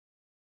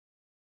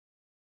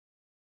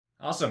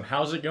Awesome.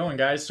 How's it going,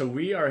 guys? So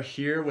we are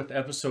here with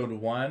episode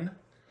 1.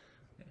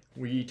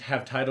 We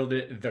have titled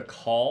it The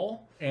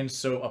Call. And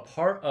so a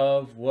part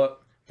of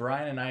what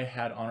Brian and I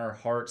had on our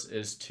hearts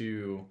is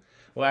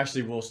well,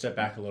 actually, we'll step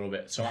back a little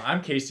bit. So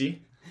I'm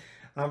Casey.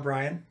 I'm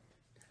Brian.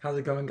 How's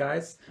it going,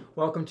 guys?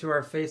 Welcome to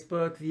our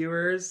Facebook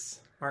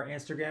viewers, our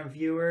Instagram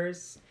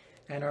viewers,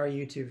 and our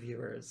YouTube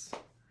viewers.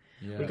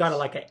 Yes. We got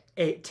like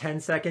a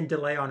 10-second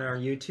delay on our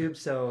YouTube,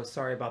 so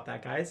sorry about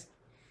that, guys.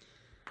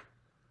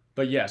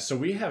 But yeah, so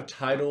we have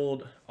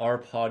titled our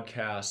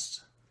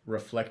podcast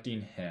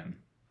Reflecting Him.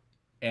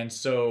 And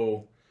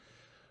so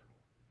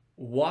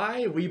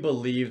why we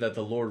believe that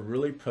the Lord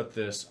really put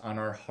this on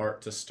our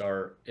heart to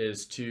start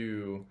is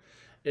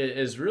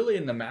really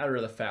in the matter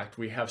of the fact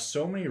we have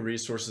so many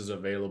resources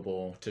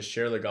available to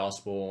share the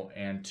gospel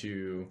and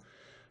to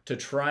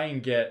try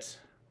and get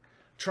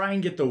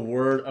the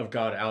word of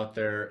God out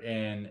there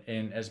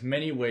in as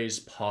many ways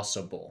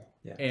possible.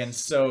 Yes. And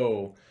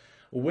so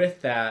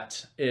with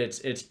that,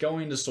 it's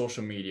going to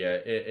social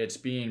media. It's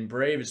being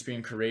brave, it's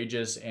being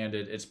courageous, and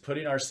it's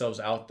putting ourselves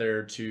out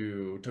there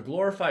to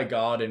glorify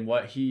God and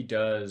what He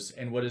does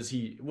and what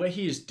He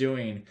is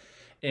doing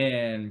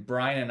in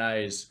Brian and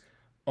I's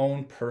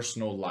own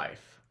personal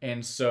life.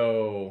 And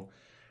so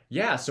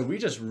yeah, so we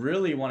just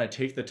really want to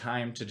take the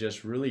time to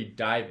just really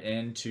dive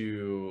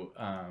into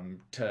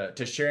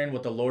to sharing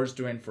what the Lord's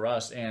doing for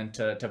us, and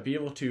to be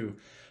able to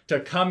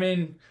come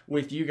in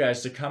with you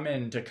guys, to come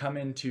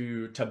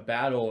into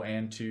battle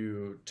and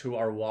to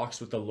our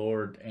walks with the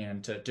Lord,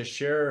 and to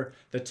share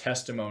the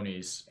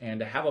testimonies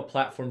and to have a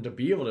platform to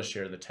be able to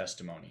share the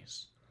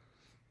testimonies.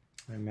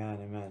 Amen,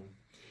 amen.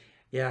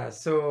 Yeah,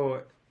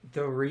 so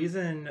the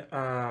reason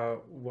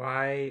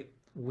why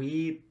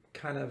we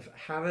kind of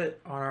have it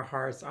on our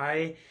hearts,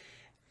 I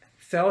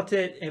felt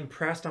it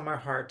impressed on my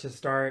heart to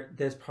start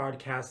this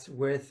podcast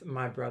with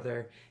my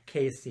brother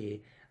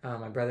Casey,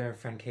 my brother and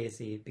friend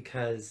Casey,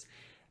 because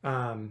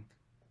the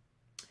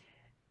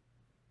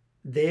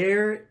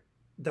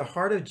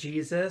heart of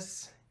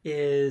Jesus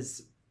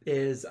is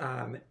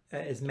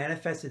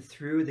manifested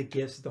through the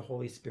gifts of the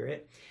Holy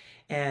Spirit.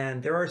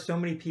 And there are so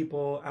many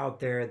people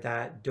out there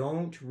that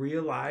don't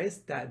realize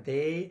that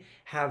they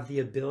have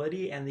the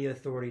ability and the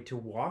authority to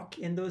walk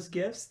in those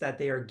gifts, that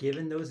they are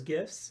given those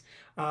gifts.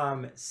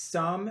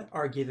 Some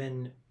are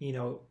given,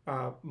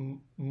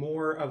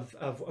 more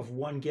of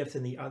one gift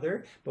than the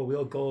other, but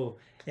we'll go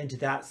into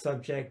that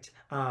subject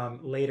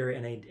later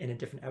in a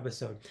different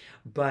episode.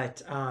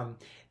 But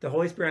the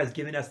Holy Spirit has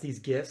given us these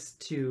gifts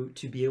to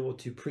be able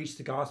to preach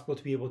the gospel,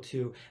 to be able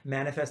to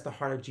manifest the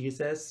heart of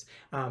Jesus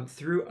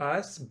through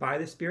us by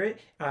the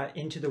Spirit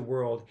into the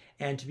world,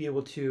 and to be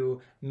able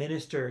to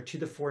minister to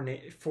the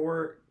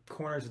four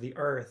corners of the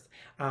earth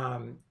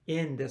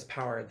in this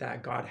power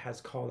that God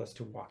has called us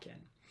to walk in.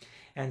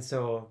 And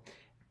so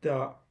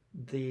the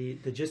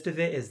gist of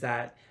it is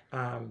that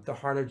the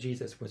heart of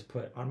Jesus was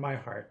put on my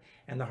heart,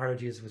 and the heart of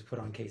Jesus was put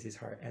on Casey's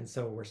heart. And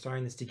so we're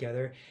starting this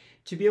together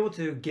to be able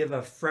to give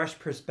a fresh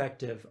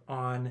perspective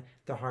on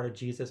the heart of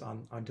Jesus,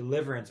 on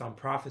deliverance, on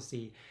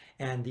prophecy,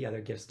 and the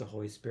other gifts of the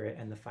Holy Spirit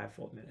and the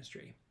fivefold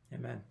ministry.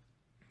 Amen.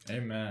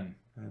 Amen.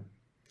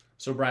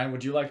 So Brian,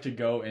 would you like to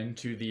go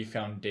into the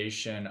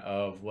foundation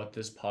of what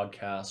this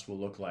podcast will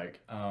look like?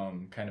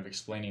 Kind of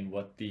explaining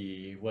what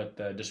the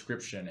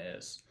description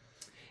is.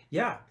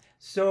 Yeah.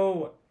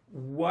 So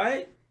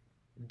what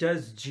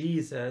does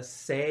Jesus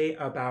say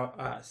about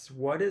us?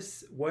 What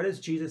does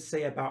Jesus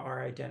say about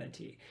our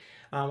identity?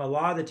 A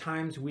lot of the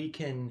times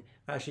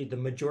the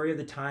majority of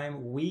the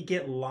time, we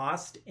get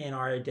lost in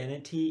our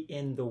identity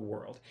in the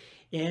world,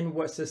 in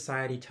what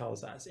society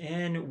tells us,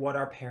 in what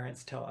our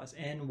parents tell us,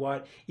 and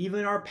what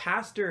even our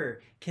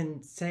pastor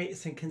can say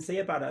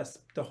about us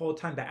the whole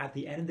time. But at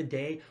the end of the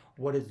day,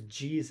 what does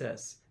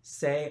Jesus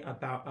say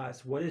about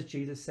us? What does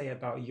Jesus say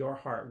about your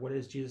heart? What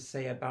does Jesus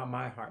say about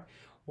my heart?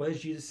 What does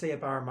Jesus say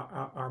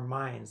about our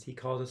minds? He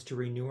calls us to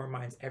renew our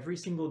minds every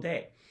single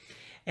day.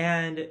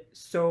 And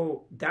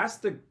so that's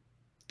the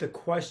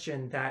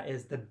question that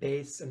is the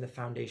base and the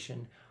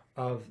foundation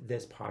of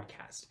this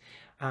podcast.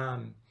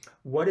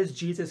 What does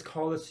Jesus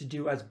call us to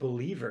do as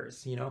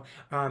believers?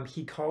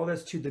 He called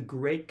us to the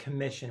Great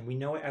Commission. We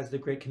know it as the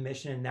Great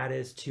Commission, and that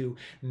is to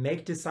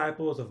make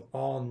disciples of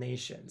all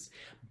nations.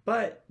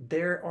 But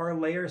there are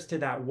layers to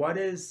that. What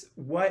does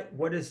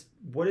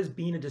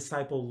being a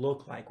disciple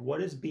look like? What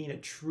does being a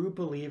true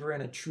believer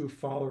and a true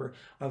follower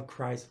of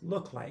Christ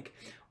look like?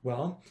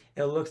 Well,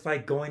 it looks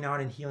like going out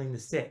and healing the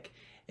sick.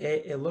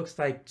 It looks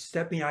like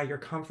stepping out of your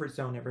comfort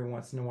zone every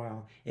once in a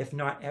while, if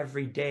not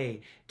every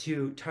day,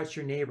 to touch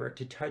your neighbor,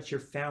 to touch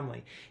your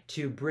family,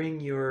 to bring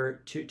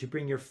your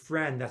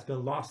friend that's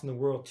been lost in the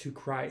world to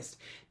Christ,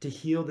 to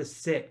heal the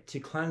sick, to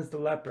cleanse the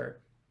leper.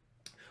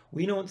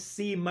 We don't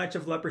see much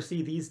of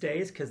leprosy these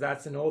days because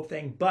that's an old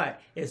thing,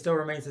 but it still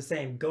remains the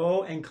same.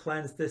 Go and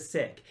cleanse the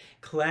sick,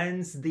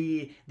 cleanse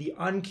the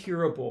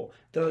uncurable,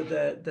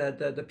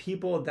 the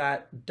people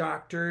that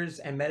doctors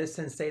and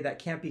medicine say that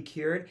can't be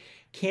cured,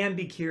 can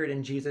be cured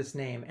in Jesus'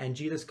 name. And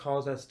Jesus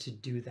calls us to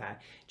do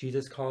that.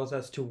 Jesus calls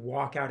us to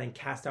walk out and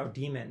cast out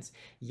demons.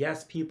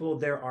 Yes, people,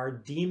 there are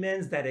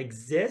demons that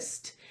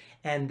exist.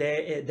 And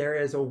there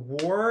is a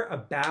war, a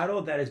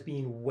battle that is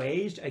being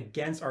waged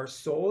against our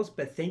souls.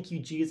 But thank you,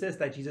 Jesus,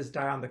 that Jesus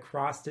died on the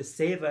cross to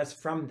save us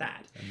from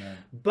that. Amen.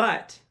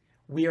 But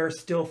we are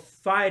still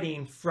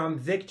fighting from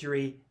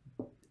victory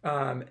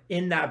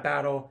in that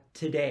battle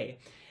today.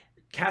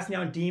 Casting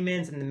out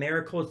demons and the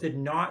miracles did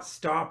not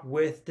stop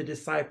with the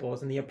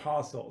disciples and the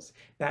apostles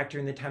back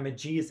during the time of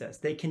Jesus.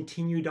 They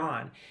continued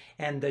on.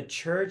 And the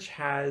church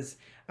has...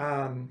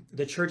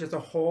 the church as a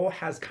whole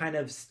has kind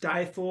of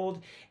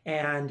stifled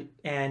and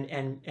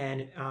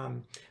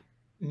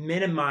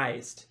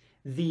minimized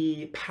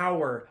the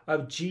power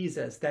of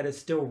Jesus that is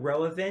still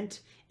relevant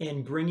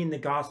in bringing the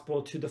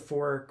gospel to the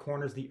four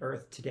corners of the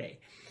earth today.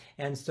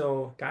 And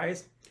so,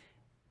 guys,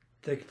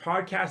 the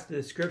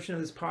description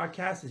of this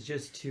podcast is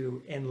just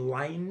to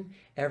enlighten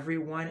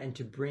everyone and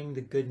to bring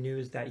the good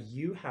news that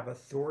you have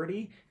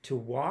authority to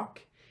walk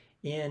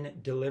in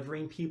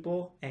delivering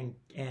people and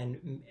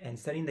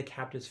setting the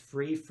captives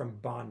free from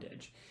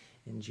bondage.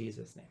 In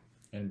Jesus' name.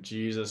 In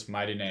Jesus'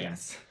 mighty name.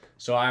 Yes.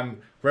 So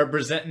I'm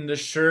representing the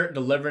shirt.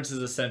 Deliverance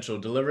is essential.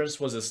 Deliverance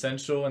was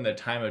essential in the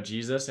time of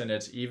Jesus, and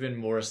it's even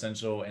more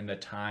essential in the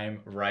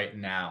time right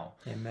now.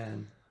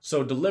 Amen.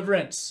 So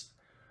deliverance,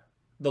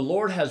 the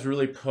Lord has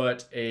really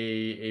put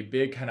a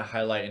big kind of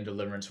highlight in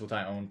deliverance with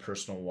my own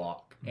personal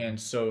walk. Mm-hmm. And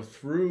so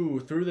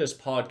through this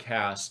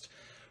podcast,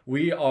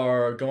 we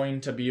are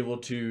going to be able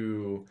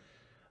to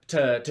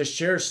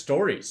share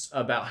stories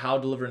about how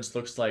deliverance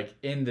looks like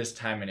in this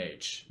time and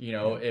age. You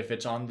know, if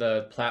it's on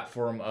the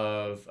platform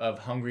of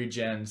Hungry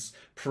Gen's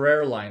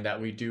prayer line that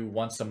we do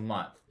once a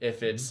month,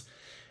 if it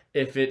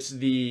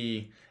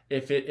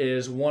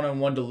is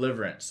one-on-one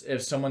deliverance,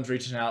 if someone's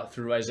reaching out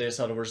through Isaiah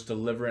Saldivar's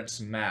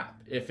deliverance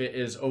map, if it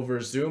is over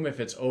Zoom,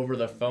 if it's over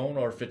the phone,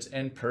 or if it's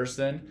in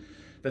person.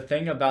 The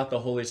thing about the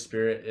Holy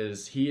Spirit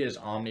is he is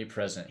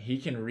omnipresent. He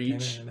can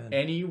reach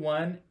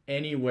anyone,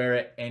 anywhere,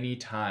 at any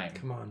time.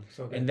 Come on.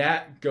 So good. And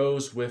that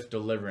goes with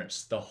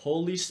deliverance. The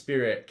Holy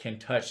Spirit can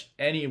touch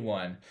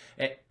anyone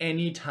at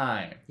any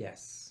time.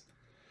 Yes.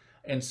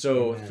 And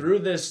so through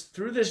this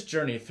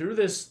journey, through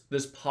this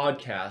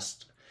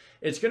podcast,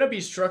 it's going to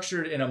be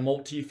structured in a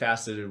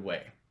multifaceted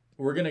way.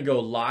 We're going to go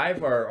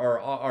live.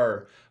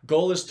 Our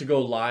goal is to go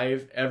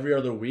live every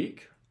other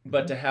week,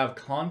 but to have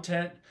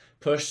content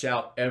pushed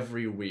out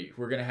every week.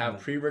 We're going to have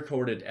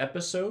pre-recorded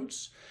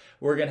episodes.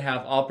 We're going to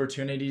have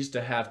opportunities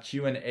to have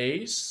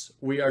Q&As.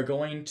 We are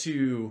going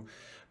to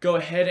go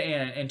ahead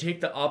and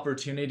take the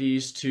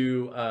opportunities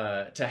to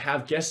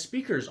have guest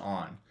speakers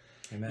on.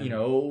 Amen. You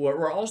know,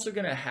 we're also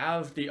going to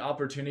have the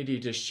opportunity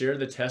to share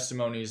the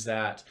testimonies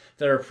that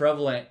are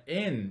prevalent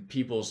in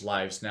people's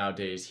lives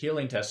nowadays.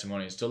 Healing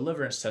testimonies,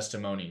 deliverance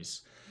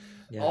testimonies,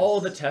 all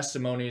the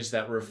testimonies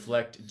that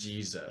reflect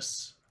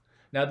Jesus.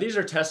 Now, these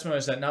are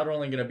testimonies that not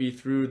only going to be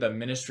through the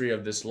ministry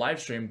of this live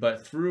stream,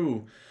 but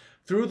through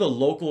the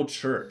local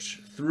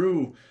church,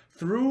 through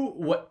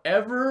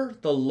whatever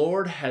the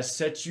Lord has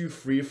set you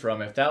free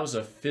from, if that was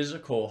a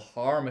physical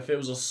harm, if it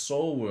was a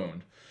soul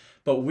wound.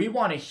 But we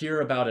want to hear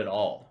about it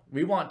all.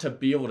 We want to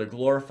be able to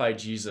glorify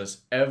Jesus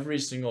every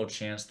single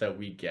chance that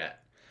we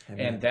get.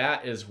 Amen. And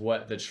that is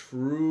what the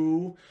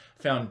true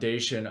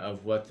foundation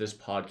of what this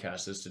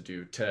podcast is to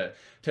do, to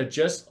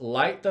just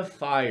light the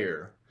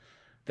fire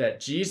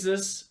that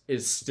Jesus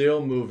is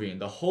still moving.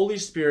 The Holy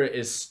Spirit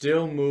is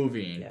still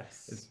moving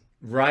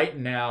right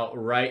now,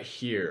 right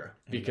here,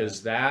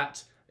 because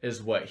that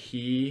is what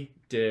he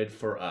did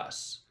for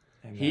us.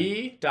 Amen.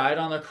 He died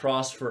on the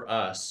cross for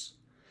us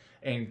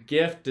and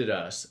gifted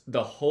us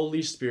the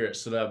Holy Spirit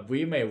so that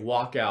we may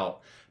walk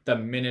out the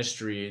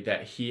ministry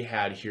that he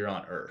had here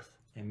on earth.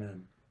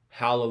 Amen.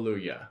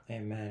 Hallelujah.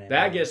 Amen.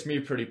 That gets me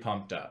pretty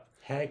pumped up.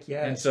 Heck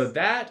yes. And so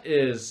that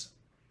is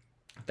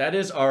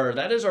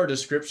our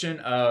description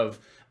of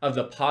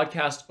the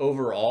podcast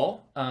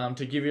overall.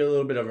 To give you a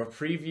little bit of a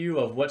preview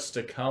of what's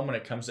to come when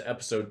it comes to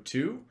episode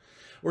 2.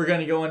 We're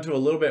going to go into a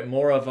little bit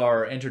more of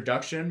our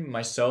introduction,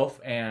 myself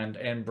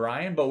and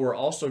Brian, but we're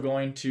also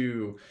going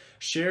to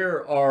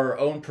share our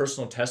own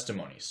personal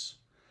testimonies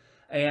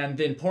and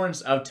the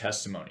importance of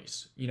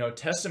testimonies. You know,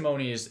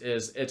 testimonies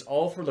it's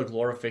all for the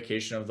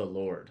glorification of the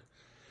Lord.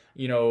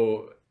 You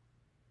know,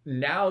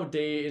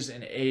 nowadays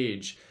and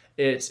age,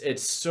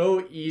 it's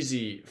so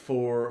easy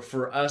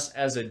for us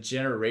as a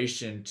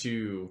generation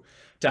to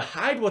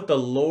hide what the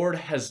Lord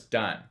has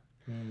done.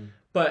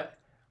 But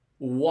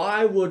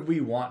why would we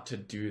want to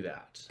do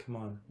that? Come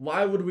on.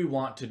 Why would we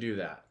want to do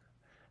that?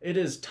 It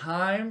is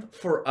time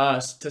for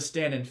us to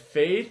stand in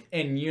faith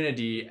and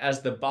unity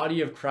as the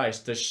body of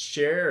Christ, to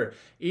share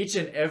each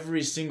and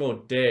every single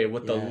day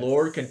what the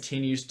Lord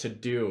continues to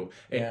do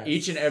in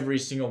each and every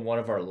single one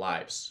of our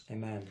lives.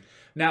 Amen.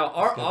 Now,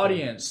 our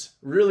audience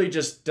really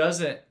just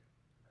doesn't,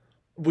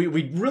 we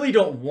really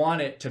don't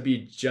want it to be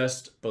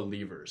just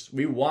believers.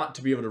 We want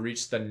to be able to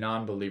reach the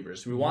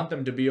non-believers. We want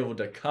them to be able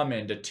to come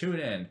in, to tune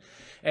in,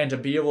 and to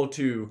be able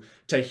to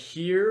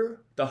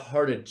hear the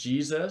heart of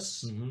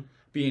Jesus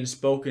being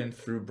spoken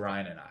through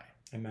Brian and I.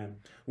 Amen.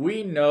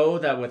 We know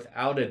that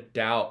without a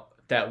doubt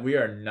that we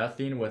are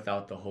nothing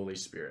without the Holy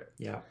Spirit.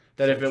 Yeah.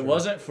 That if it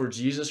wasn't for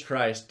Jesus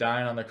Christ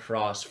dying on the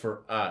cross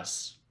for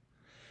us,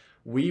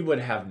 we would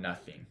have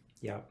nothing.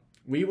 Yeah.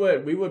 We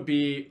would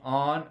be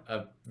on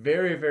a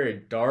very, very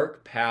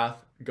dark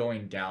path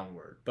going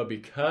downward. But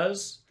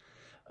because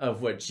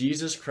of what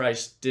Jesus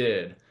Christ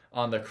did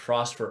on the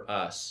cross for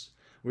us,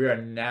 we are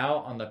now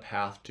on the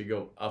path to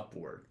go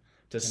upward,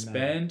 to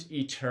spend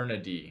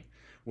eternity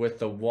with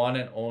the one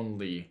and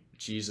only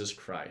Jesus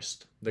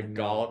Christ, the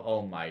God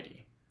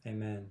Almighty.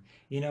 Amen.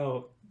 You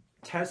know,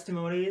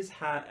 testimonies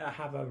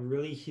have a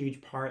really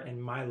huge part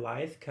in my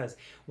life, because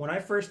when I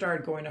first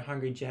started going to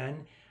Hungry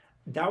Gen,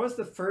 that was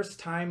the first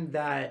time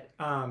that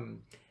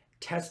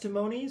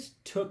testimonies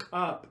took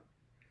up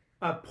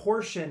a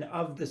portion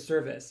of the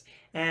service.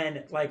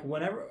 And like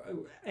whenever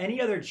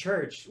any other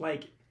church,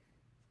 like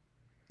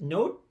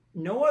no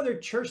other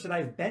church that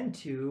I've been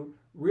to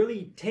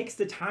really takes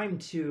the time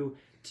to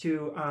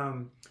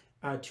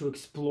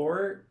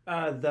explore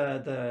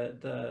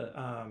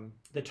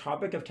the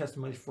topic of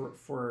testimonies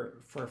for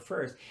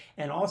first,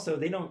 and also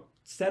they don't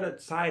set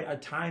aside a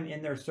time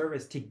in their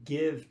service to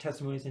give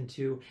testimonies and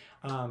to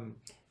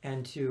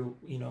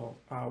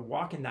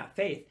walk in that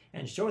faith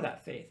and show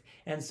that faith.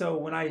 And so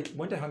when I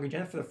went to Hungry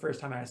Gen for the first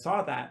time and I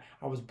saw that,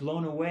 I was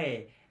blown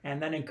away, and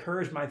then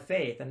encouraged my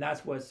faith. And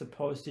that's what it's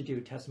supposed to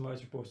do. Testimonies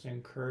are supposed to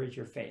encourage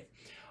your faith.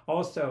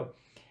 Also,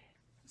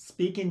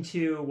 speaking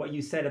to what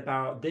you said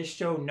about this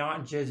show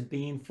not just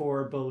being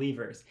for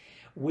believers,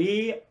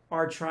 we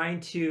are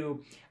trying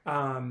to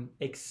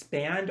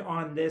expand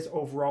on this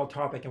overall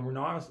topic, and we're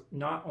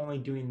not only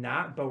doing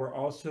that, but we're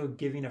also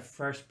giving a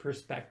fresh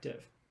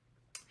perspective.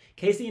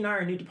 Casey and I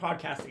are new to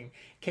podcasting.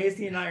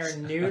 Casey and I are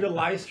new to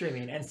live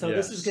streaming. And so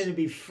this is going to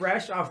be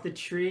fresh off the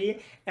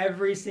tree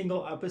every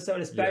single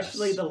episode,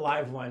 especially the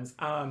live ones.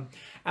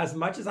 As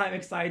much as I'm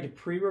excited to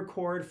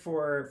pre-record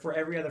for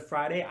every other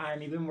Friday,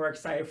 I'm even more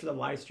excited for the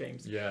live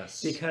streams.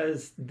 Yes.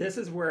 Because this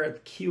is where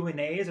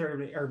Q&As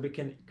are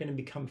going to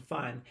become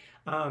fun.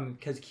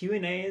 Because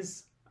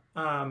Q&As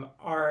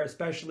are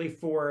especially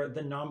for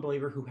the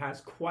non-believer who has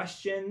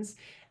questions,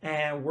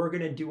 and we're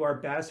going to do our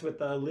best with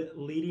the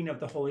leading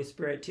of the Holy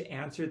Spirit to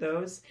answer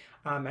those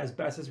as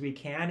best as we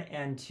can,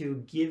 and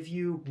to give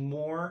you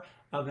more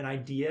of an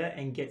idea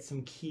and get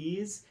some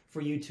keys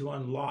for you to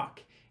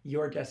unlock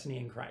your destiny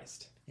in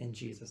Christ. In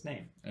Jesus'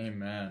 name.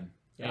 Amen.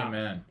 Yeah.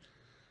 Amen.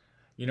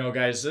 You know,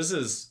 guys, this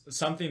is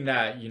something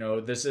that,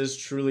 this is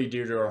truly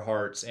dear to our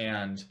hearts,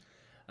 and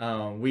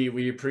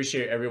we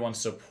appreciate everyone's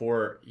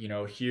support,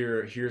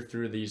 here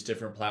through these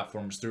different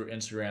platforms, through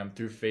Instagram,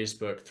 through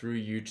Facebook,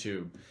 through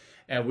YouTube.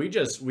 And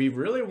we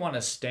really want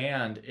to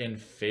stand in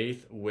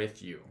faith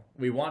with you.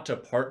 We want to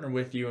partner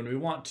with you, and we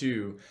want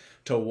to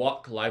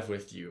walk life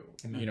with you.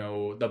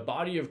 Amen. The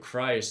body of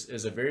Christ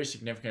is a very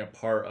significant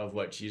part of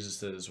what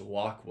Jesus's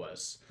walk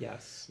was.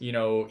 Yes.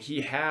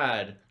 He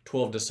had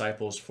 12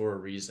 disciples for a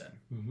reason.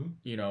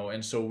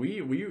 And so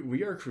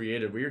we are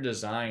created, we are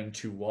designed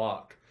to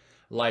walk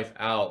life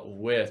out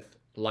with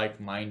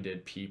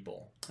like-minded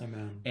people.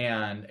 Amen.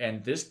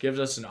 And this gives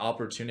us an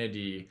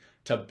opportunity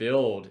to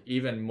build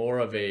even more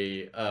of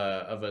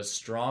a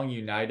strong,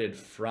 united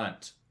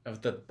front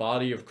of the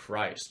body of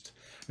Christ.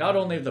 Not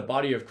only of the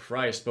body of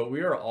Christ, but we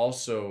are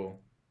also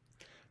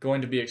going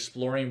to be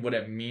exploring what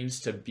it means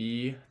to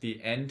be the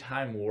end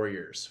time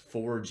warriors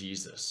for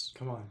Jesus.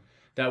 Come on.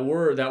 That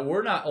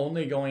we're not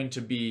only going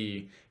to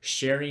be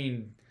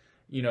sharing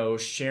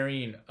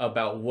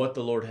about what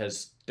the Lord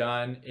has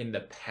done in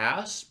the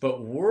past,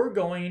 but we're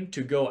going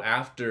to go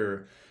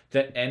after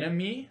the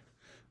enemy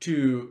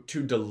to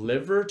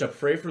deliver, to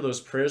pray for those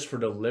prayers for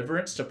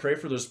deliverance, to pray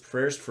for those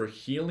prayers for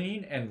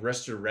healing and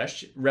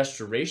restoration,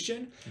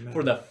 Amen.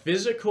 For the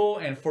physical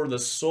and for the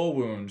soul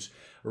wounds,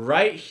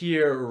 right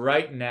here,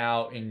 right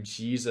now, in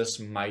Jesus'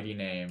 mighty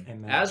name.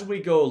 Amen. As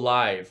we go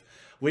live,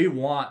 we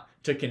want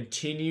to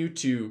continue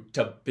to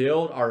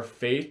build our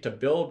faith, to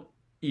build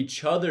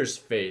each other's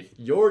faith,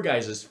 your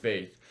guys'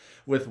 faith,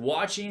 with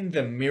watching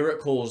the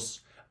miracles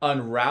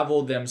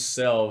unravel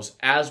themselves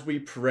as we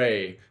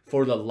pray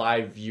for the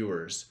live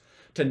viewers,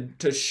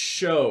 to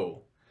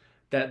show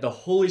that the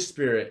Holy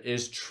Spirit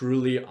is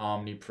truly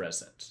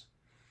omnipresent,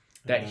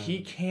 that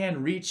He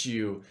can reach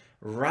you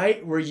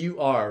right where you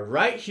are,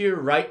 right here,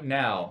 right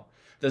now.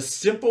 The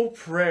simple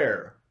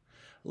prayer,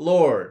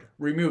 Lord,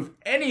 remove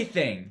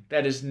anything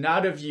that is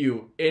not of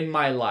you in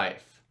my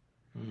life.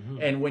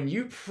 And when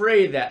you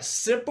pray that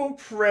simple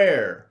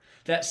prayer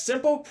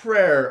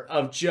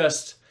of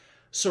just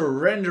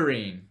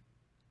surrendering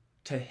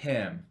to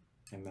Him,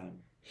 Amen.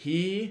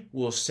 He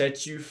will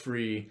set you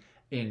free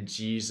in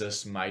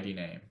Jesus' mighty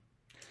name.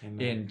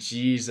 Amen. In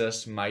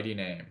Jesus' mighty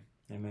name.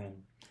 Amen.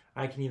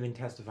 I can even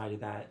testify to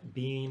that.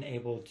 Being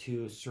able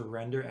to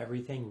surrender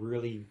everything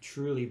really,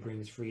 truly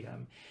brings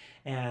freedom.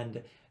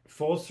 And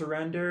full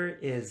surrender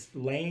is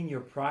laying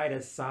your pride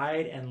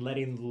aside and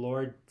letting the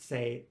Lord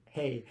say,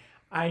 hey,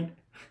 I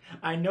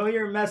know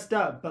you're messed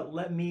up, but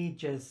let me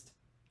just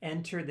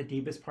enter the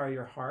deepest part of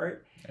your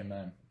heart.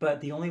 Amen.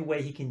 But the only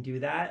way he can do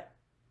that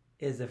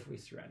is if we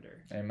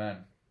surrender. Amen.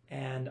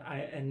 And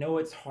I know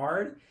it's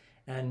hard,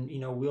 and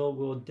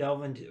we'll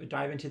dive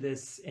into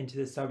this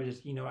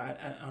subject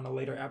on a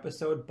later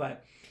episode,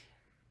 but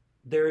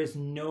there is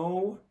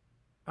no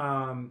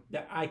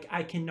that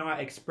I cannot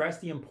express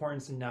the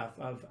importance enough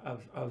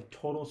of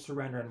total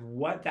surrender and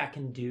what that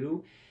can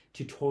do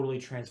to totally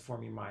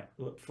transform your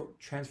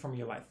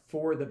life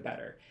for the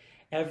better.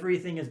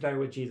 Everything is better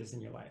with Jesus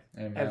in your life.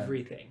 Amen.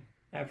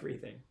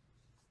 Everything.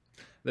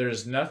 There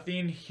is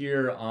nothing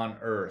here on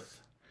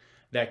earth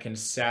that can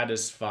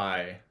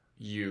satisfy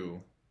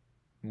you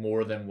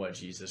more than what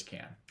Jesus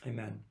can.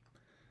 Amen.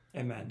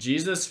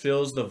 Jesus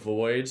fills the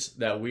voids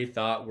that we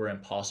thought were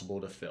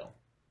impossible to fill.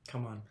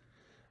 Come on.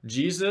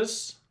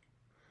 Jesus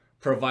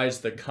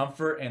provides the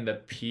comfort and the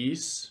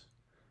peace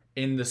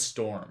in the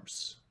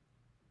storms.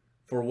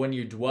 For when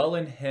you dwell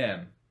in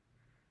him,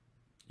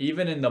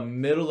 even in the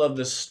middle of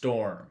the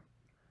storm,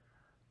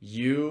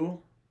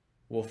 you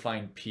will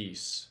find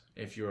peace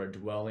if you are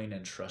dwelling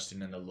and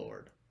trusting in the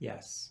Lord.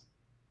 Yes.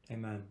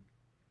 Amen.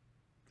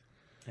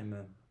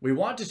 We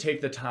want to take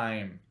the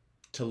time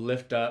to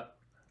lift up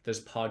this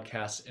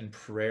podcast in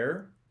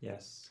prayer.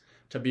 Yes.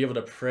 To be able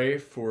to pray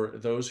for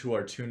those who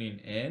are tuning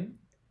in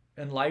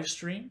live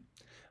stream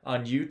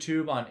on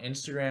YouTube, on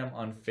Instagram,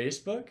 on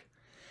Facebook,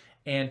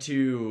 and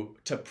to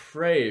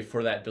pray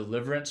for that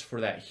deliverance,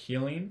 for that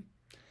healing,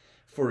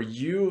 for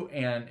you,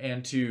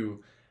 and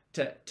to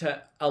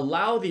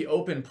allow the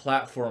open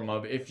platform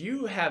of, if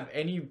you have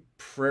any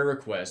prayer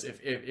requests,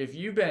 if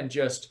you've been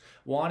just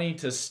wanting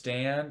to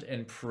stand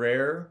in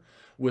prayer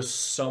with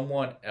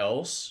someone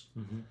else,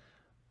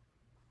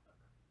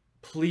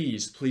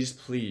 please,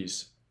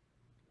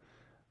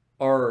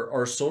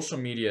 our social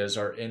medias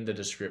are in the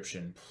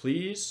description.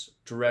 Please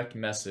direct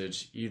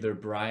message either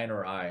Brian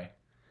or I,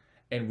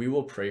 and we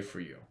will pray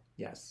for you.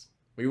 Yes.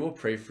 We will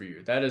pray for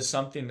you. That is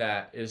something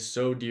that is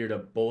so dear to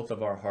both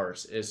of our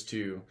hearts, is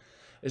to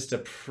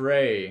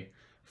pray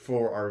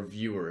for our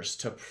viewers,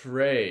 to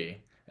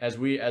pray as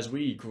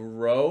we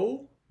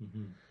grow,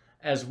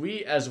 as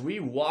we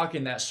walk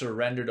in that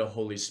surrender to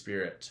Holy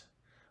Spirit.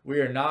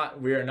 We are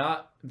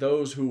not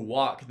those who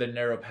walk the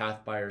narrow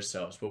path by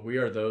ourselves, but we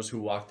are those who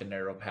walk the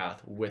narrow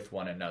path with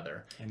one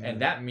another. Amen.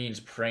 And that means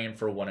praying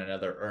for one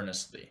another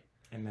earnestly.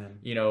 Amen.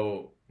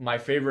 My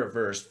favorite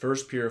verse,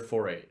 1 Peter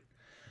 4:8.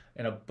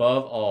 And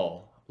above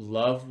all,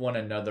 love one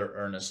another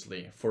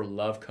earnestly, for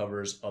love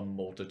covers a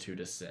multitude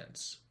of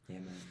sins.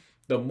 Amen.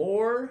 The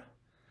more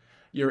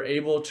you're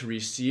able to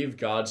receive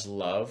God's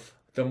love,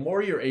 the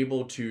more you're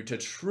able to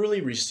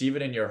truly receive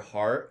it in your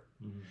heart,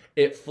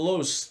 it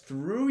flows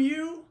through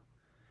you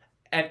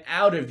and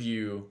out of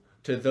you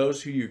to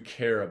those who you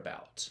care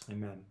about.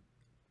 Amen.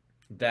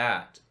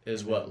 That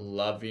is what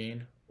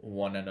loving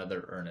one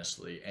another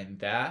earnestly, and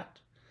that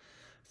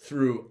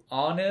through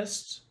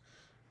honest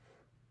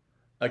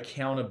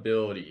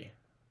accountability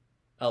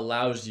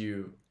allows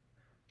you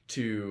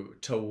to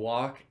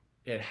walk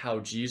in how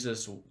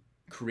Jesus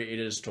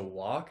created us to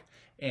walk,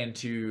 and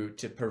to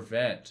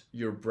prevent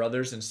your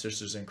brothers and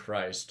sisters in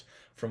Christ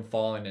from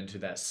falling into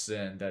that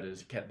sin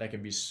that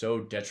can be so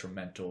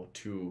detrimental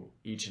to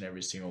each and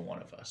every single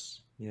one of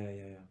us. Yeah.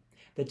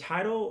 The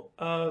title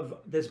of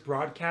this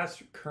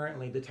broadcast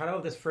currently, the title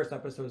of this first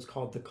episode is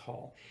called The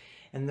Call.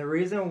 And the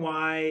reason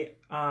why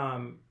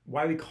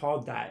we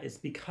called that is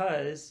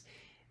because,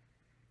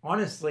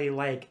 honestly,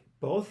 like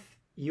both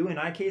you and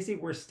I, Casey,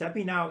 we're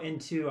stepping out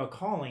into a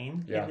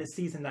calling in this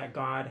season that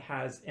God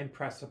has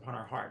impressed upon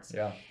our hearts.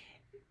 Yeah.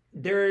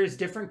 There's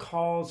different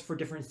calls for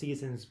different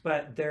seasons,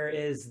 but there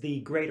is the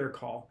greater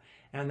call,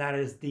 and that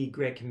is the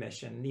Great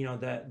Commission.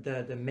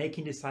 The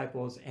making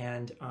disciples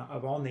and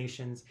of all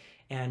nations,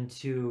 and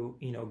to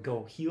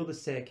go heal the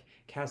sick,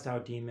 cast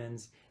out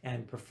demons,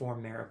 and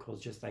perform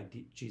miracles just like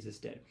Jesus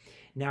did.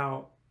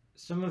 Now,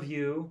 some of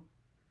you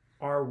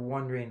are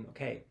wondering,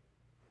 okay,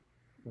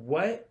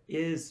 what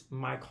is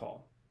my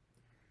call?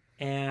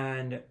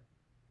 And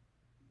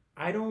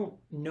I don't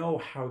know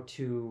how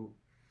to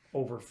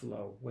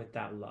overflow with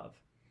that love.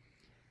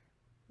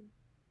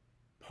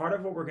 Part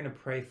of what we're going to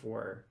pray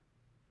for,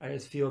 I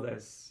just feel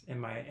this in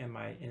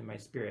my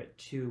spirit,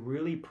 to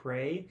really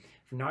pray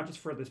for, not just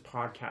for this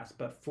podcast,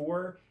 but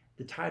for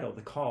the title,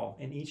 The Call,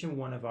 in each and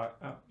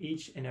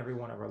every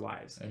one of our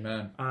lives.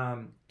 Amen.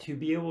 To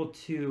be able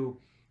to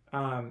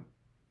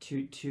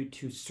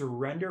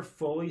surrender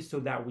fully, so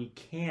that we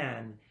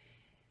can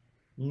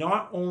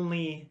not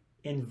only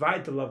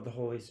invite the love of the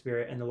Holy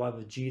Spirit and the love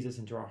of Jesus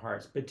into our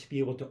hearts, but to be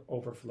able to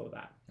overflow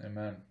that.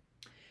 Amen.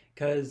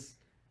 Because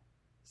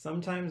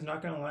sometimes,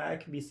 not gonna lie, I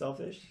can be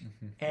selfish,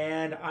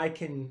 and I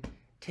can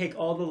take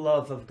all the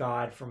love of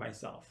God for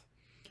myself.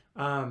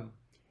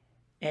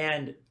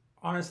 And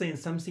honestly, in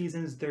some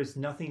seasons, there's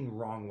nothing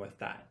wrong with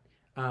that.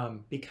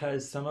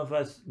 because some of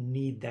us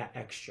need that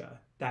extra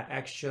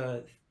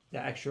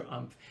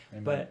umph.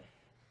 Amen. But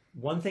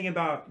one thing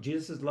about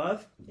Jesus'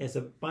 love is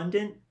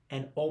abundant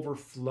and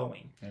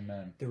overflowing.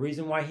 Amen. The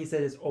reason why he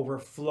said it's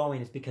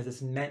overflowing is because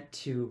it's meant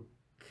to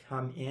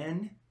come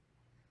in,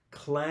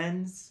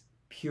 cleanse,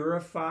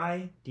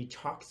 purify,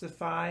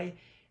 detoxify,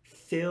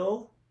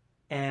 fill,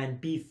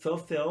 and be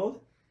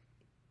fulfilled,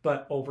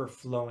 but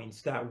overflowing,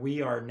 so that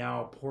we are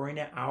now pouring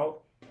it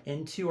out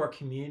into our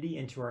community,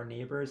 into our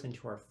neighbors,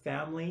 into our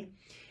family,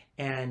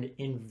 and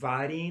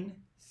inviting.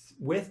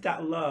 With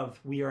that love,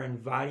 we are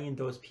inviting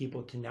those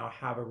people to now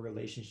have a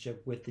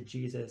relationship with the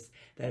Jesus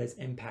that is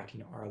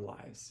impacting our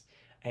lives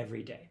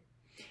every day.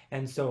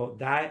 And so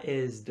that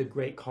is the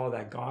great call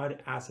that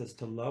God asks us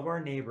to love our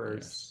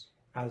neighbors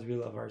as we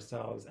love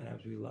ourselves and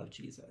as we love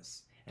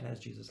Jesus and as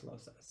Jesus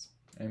loves us.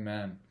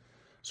 Amen.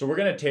 So we're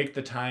going to take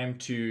the time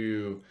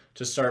to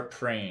start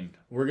praying.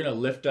 We're going to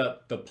lift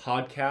up the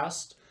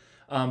podcast.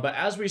 But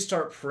as we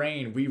start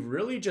praying, we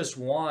really just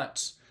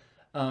want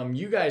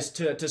you guys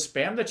to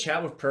spam the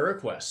chat with prayer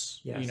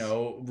requests. Yes. You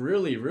know,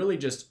 really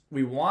just,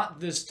 we want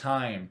this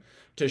time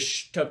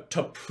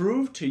to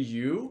prove to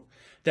you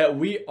that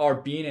we are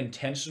being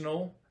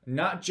intentional,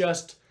 not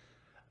just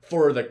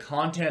for the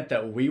content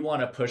that we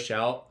want to push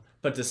out,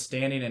 but to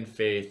standing in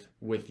faith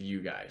with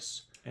you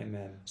guys.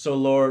 Amen. So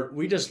Lord,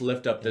 we just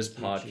lift up this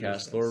Thank you, podcast.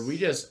 Jesus. Lord, we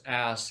just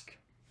ask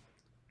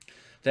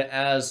that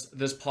as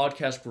this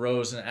podcast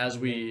grows and as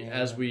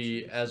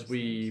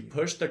we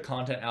push the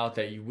content out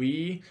that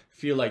we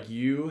feel like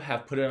you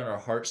have put it on our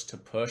hearts to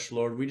push,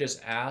 Lord, we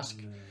just ask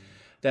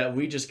that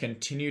we just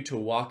continue to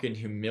walk in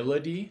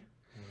humility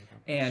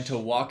and to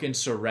walk in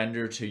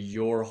surrender to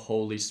your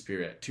Holy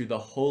Spirit, to the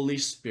Holy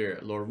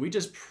Spirit, Lord. We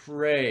just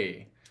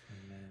pray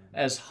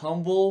as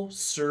humble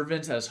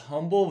servants, as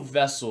humble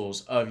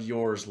vessels of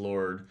yours,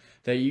 Lord,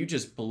 that you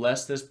just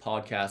bless this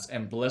podcast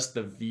and bless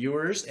the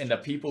viewers and the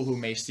people who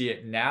may see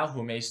it now,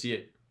 who may see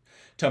it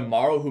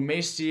tomorrow, who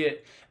may see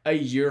it a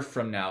year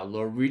from now.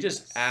 Lord, we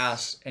just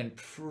ask and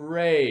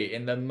pray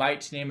in the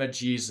mighty name of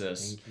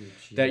Jesus,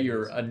 that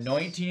your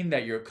anointing,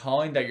 that your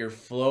calling, that your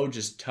flow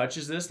just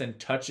touches this and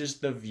touches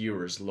the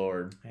viewers,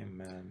 Lord.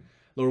 Amen.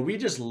 Lord, we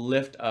just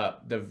lift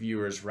up the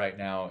viewers right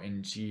now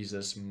in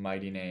Jesus'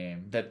 mighty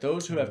name, that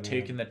those who have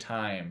taken the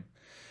time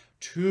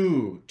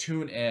to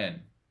tune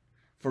in,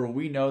 for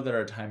we know that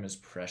our time is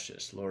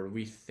precious. Lord,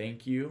 we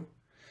thank you.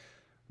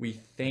 We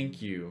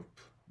thank you.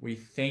 We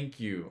thank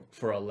you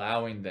for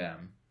allowing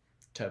them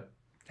to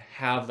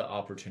have the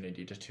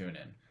opportunity to tune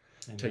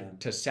in,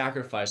 to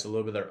sacrifice a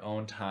little bit of their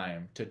own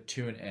time to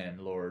tune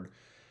in, Lord.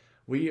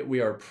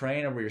 We are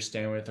praying and we are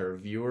standing with our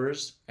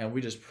viewers, and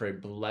we just pray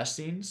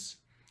blessings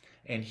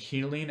and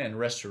healing and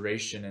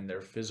restoration in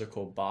their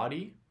physical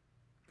body,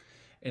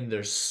 in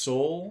their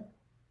soul,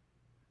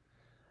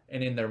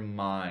 and in their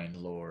mind,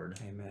 Lord.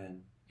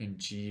 Amen. In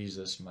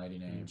Jesus' mighty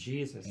name. In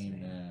Jesus'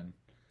 name. Amen.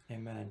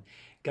 Amen.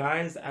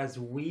 Guys, as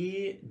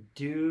we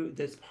do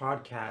this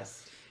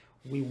podcast,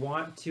 we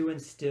want to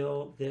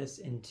instill this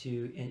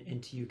into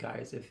you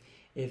guys.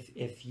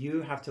 If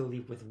you have to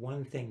leave with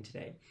one thing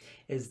today,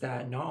 is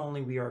that not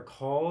only we are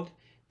called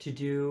to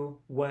do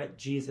what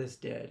Jesus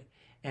did,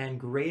 and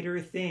greater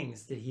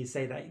things did he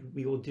say that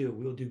we will do.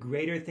 We will do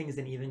greater things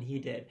than even he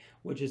did,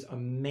 which is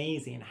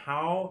amazing.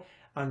 How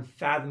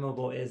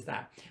unfathomable is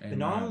that? Amen. But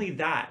not only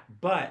that,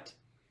 but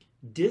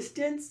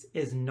distance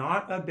is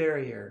not a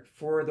barrier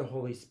for the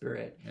Holy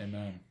Spirit.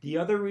 Amen. The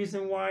other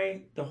reason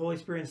why the Holy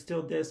Spirit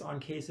instilled this on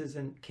Casey's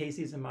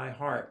in my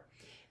heart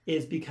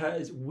is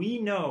because we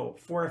know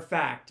for a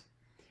fact,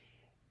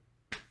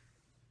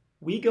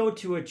 we go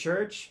to a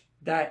church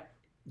that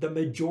the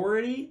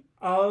majority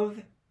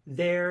of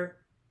their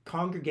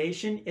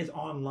congregation is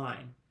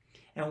online,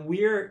 and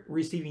we're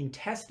receiving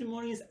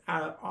testimonies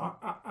out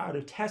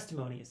of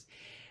testimonies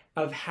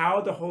of how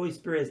the Holy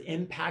Spirit is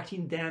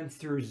impacting them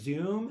through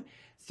Zoom,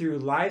 through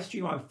live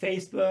stream on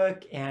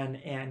Facebook and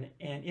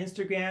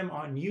Instagram,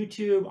 on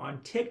YouTube, on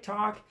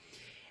TikTok.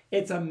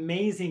 It's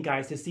amazing,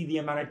 guys, to see the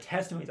amount of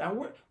testimonies. And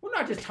we're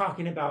not just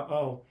talking about,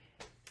 oh,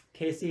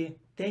 Casey,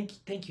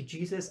 thank you,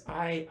 Jesus,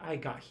 I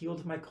got healed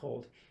of my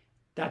cold.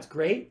 That's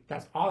great.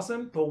 That's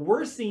awesome. But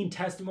we're seeing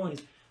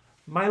testimonies.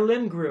 My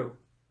limb grew.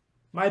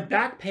 My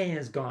back pain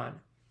is gone.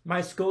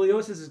 My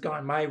scoliosis is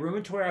gone. My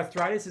rheumatoid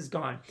arthritis is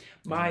gone.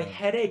 My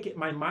headache,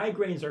 my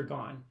migraines are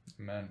gone.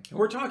 Amen. And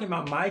we're talking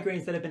about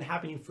migraines that have been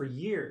happening for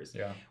years.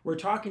 Yeah. We're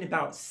talking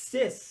about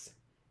cysts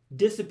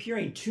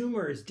disappearing,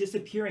 tumors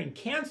disappearing,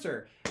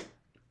 cancer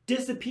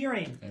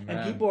disappearing. Amen.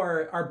 And people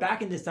are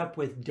backing this up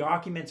with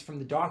documents from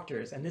the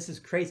doctors, and this is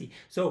crazy.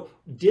 So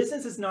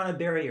distance is not a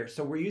barrier.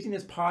 So we're using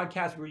this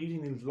podcast, we're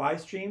using these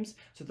live streams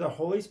so the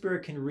Holy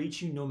Spirit can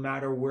reach you no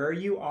matter where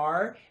you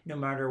are, no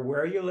matter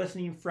where you're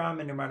listening from,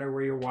 and no matter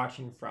where you're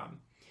watching from.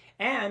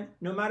 And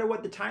no matter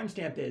what the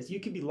timestamp is, you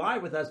could be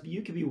live with us, but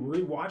you could be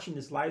rewatching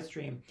this live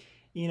stream,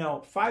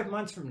 5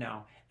 months from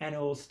now, and it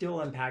will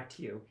still impact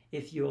you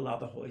if you allow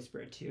the Holy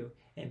Spirit to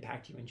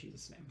impact you in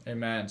Jesus' name.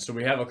 Amen. So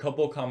we have a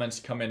couple comments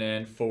coming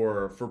in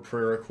for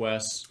prayer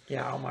requests.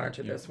 Yeah, I'll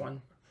monitor this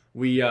one.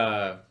 We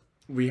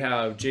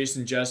have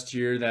Jason Just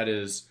here that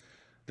is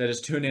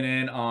tuning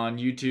in on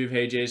YouTube.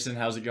 Hey Jason,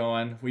 how's it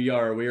going? We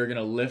are going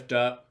to lift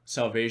up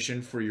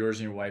salvation for yours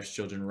and your wife's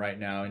children right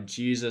now. In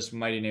Jesus'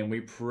 mighty name, we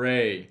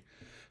pray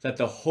that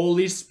the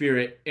Holy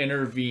Spirit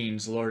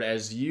intervenes, Lord,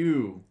 as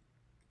you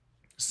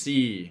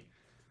see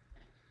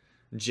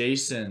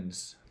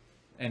Jason's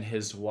and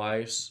his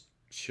wife's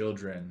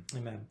children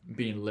Amen.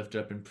 being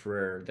lifted up in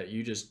prayer, that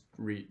you just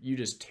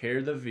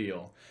tear the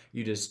veil.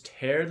 You just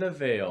tear the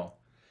veil.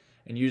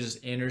 And you just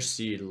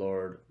intercede,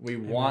 Lord. We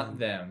want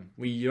them.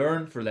 We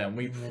yearn for them.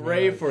 We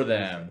pray for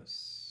them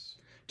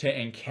to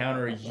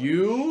encounter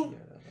you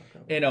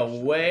in a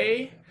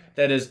way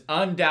that is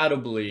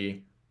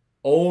undoubtedly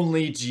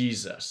only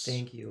Jesus.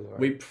 Thank you, Lord.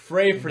 We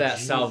pray for that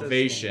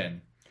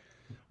salvation.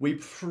 We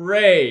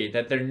pray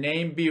that their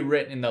name be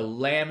written in the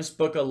Lamb's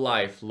Book of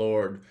Life,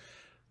 Lord,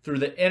 through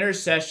the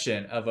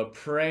intercession of a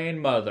praying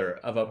mother,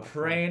 of a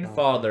praying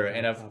father,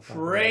 and a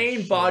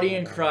praying body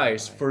in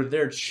Christ for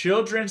their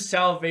children's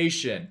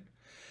salvation.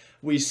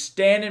 We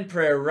stand in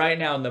prayer right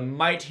now in the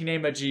mighty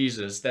name of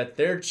Jesus that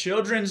their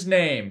children's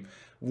name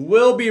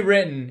will be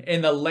written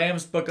in the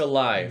Lamb's Book of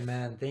Life.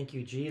 Amen. Thank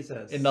you,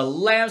 Jesus. In the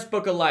Lamb's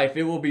Book of Life,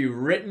 it will be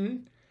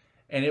written,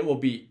 and it will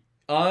be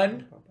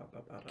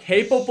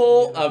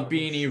capable of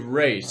being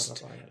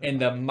erased in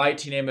the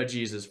mighty name of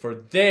Jesus. For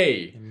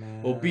they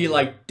will be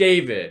like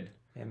David,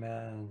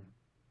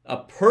 a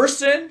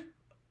person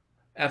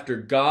after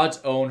God's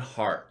own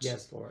heart.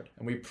 Yes, Lord.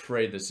 And we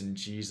pray this in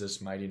Jesus'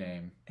 mighty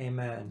name.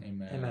 Amen.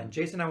 Amen. Amen.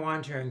 Jason, I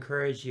wanted to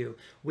encourage you.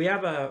 We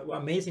have an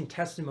amazing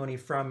testimony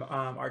from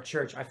our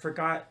church. I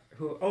forgot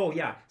who. Oh,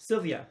 yeah.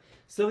 Sylvia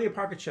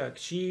Parkachuk.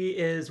 She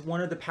is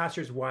one of the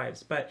pastor's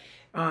wives. But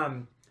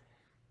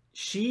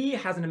she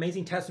has an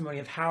amazing testimony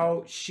of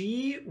how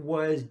she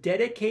was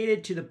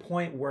dedicated to the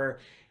point where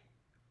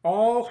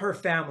all her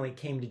family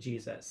came to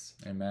Jesus.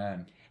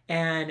 Amen.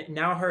 And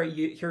now her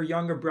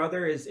younger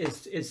brother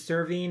is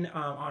serving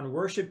on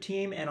worship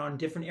team and on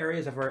different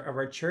areas of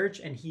our church,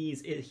 and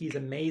he's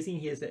amazing.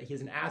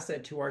 He's an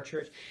asset to our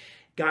church.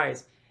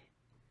 Guys,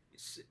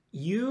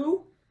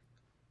 you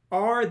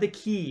are the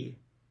key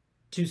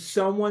to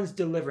someone's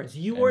deliverance.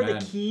 You are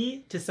the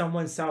key to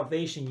someone's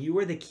salvation. You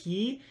are the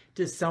key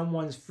to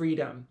someone's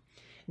freedom.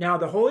 Now,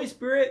 the Holy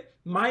Spirit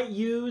might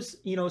use,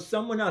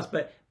 someone else,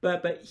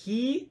 but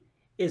he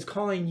is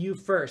calling you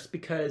first,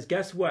 because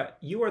guess what?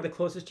 You are the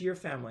closest to your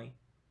family.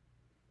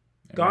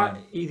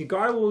 Either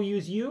God will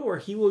use you or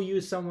he will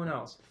use someone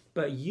else,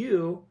 but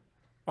you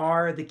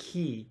are the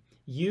key.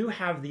 You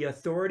have the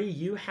authority.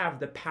 You have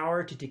the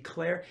power to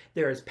declare.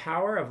 There is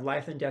power of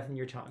life and death in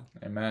your tongue.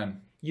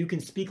 Amen. You can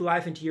speak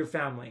life into your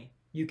family.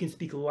 You can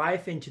speak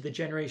life into the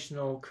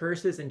generational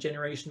curses and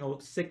generational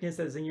sickness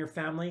that's in your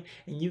family,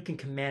 and you can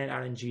command it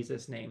out in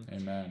Jesus' name.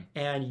 Amen.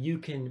 And you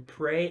can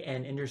pray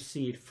and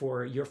intercede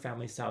for your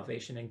family's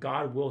salvation, and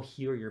God will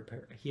hear your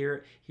prayer.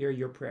 Hear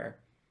your prayer.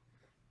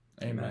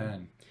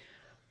 Amen.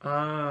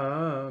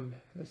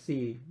 Let's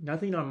see.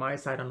 Nothing on my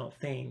side, I don't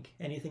think.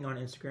 Anything on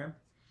Instagram?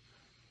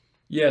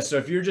 Yeah, so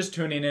if you're just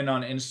tuning in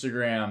on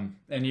Instagram,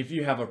 and if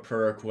you have a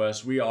prayer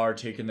request, we are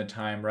taking the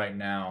time right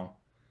now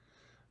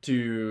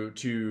to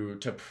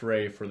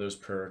pray for those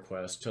prayer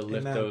requests, to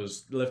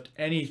lift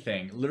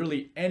anything,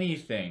 literally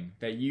anything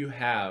that you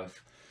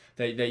have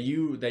that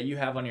you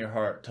have on your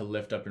heart to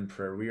lift up in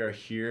prayer. We are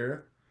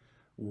here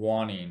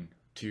wanting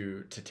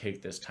to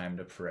take this time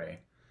to pray.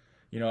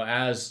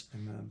 As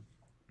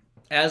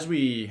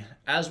we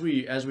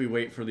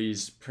wait for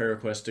these prayer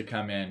requests to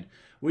come in,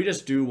 we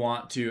just do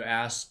want to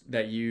ask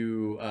that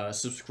you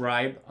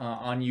subscribe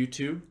on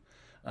YouTube.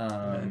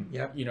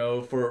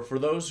 For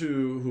those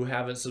who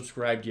haven't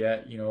subscribed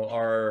yet,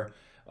 our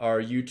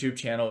YouTube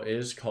channel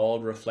is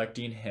called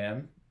Reflecting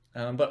Him.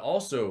 But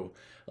also,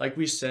 like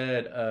we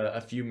said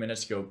a few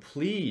minutes ago,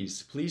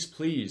 please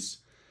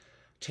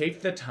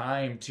take the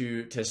time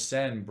to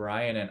send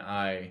Brian and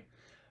I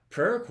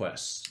prayer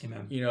requests.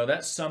 Amen.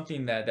 That's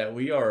something that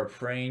we are a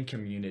praying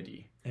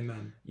community.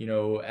 Amen.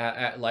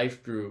 At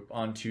Life Group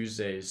on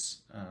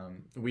Tuesdays,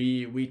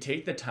 we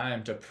take the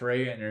time to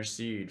pray and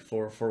intercede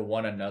for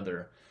one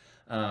another.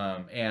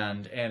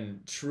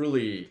 And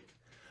truly,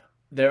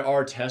 there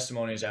are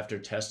testimonies after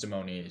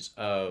testimonies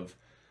of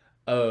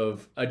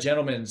a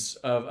gentleman's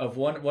of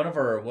one of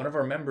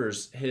our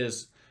members,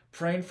 his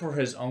praying for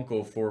his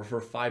uncle for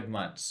 5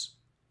 months.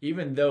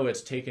 Even though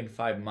it's taken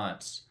 5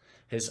 months,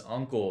 his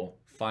uncle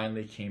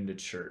finally came to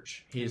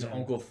church. His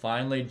uncle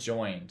finally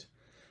joined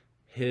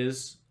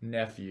his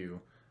nephew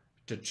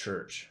to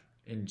church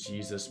in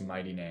Jesus'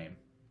 mighty name.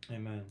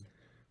 Amen.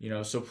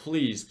 So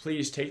please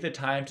take the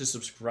time to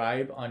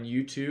subscribe on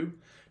YouTube.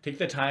 Take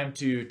the time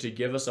to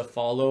give us a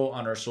follow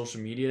on our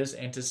social medias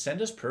and to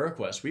send us prayer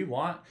requests. We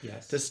want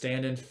to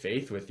stand in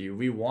faith with you.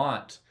 We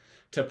want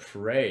to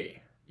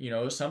pray.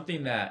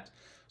 Something that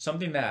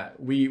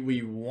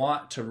we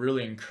want to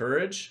really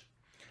encourage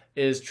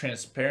is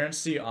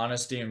transparency,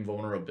 honesty, and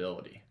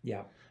vulnerability.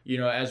 Yeah.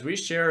 As we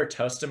share our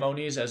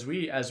testimonies, as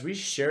we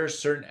share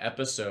certain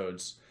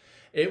episodes,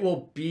 it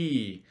will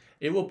be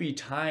it will be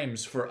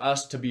times for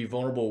us to be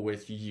vulnerable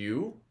with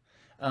you.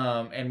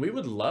 And we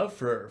would love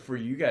for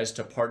you guys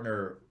to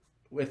partner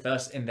with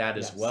us in that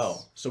as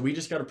well. So we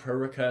just got a prayer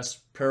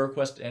request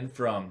in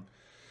from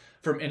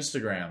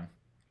Instagram.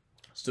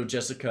 So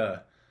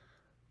Jessica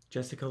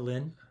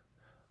Lynn,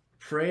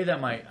 pray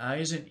that my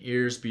eyes and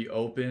ears be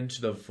open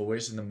to the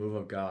voice and the move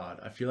of God.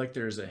 I feel like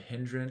there is a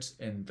hindrance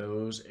in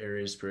those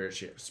areas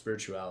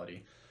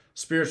spiritually.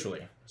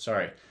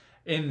 Sorry.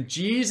 In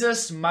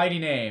Jesus' mighty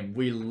name,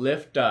 we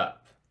lift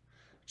up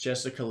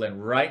Jessica Lynn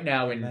right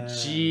now in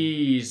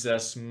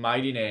Jesus'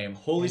 mighty name.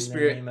 Holy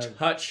Spirit,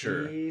 touch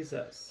her.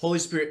 Holy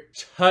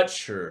Spirit,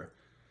 touch her.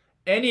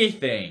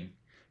 Anything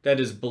that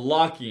is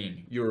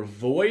blocking your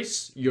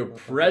voice, your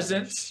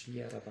presence,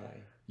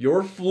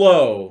 your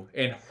flow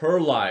in her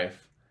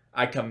life,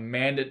 I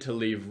command it to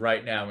leave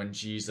right now in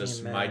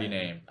Jesus' mighty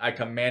name. I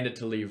command it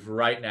to leave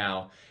right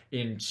now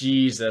in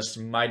Jesus'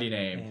 mighty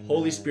name.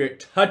 Holy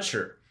Spirit, touch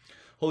her.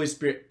 Holy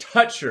Spirit,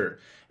 touch her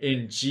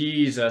in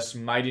Jesus'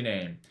 mighty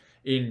name.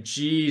 In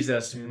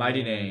Jesus'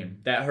 mighty name.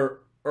 That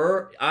her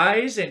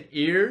eyes and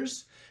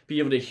ears be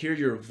able to hear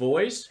your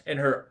voice, and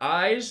her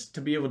eyes to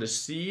be able to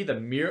see the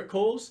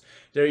miracles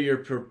that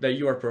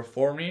you are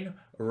performing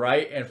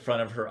right in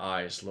front of her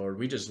eyes, Lord.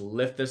 We just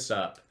lift this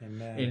up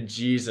in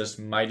Jesus'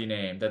 mighty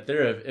name. That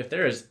if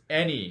there is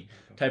any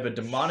type of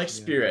demonic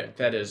spirit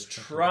that is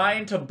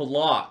trying to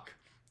block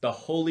the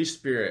Holy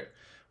Spirit,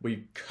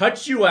 we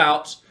cut you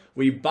out,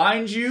 we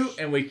bind you,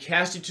 and we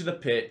cast you to the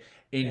pit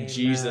in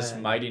Jesus'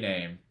 mighty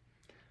name.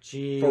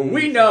 For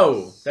we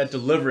know that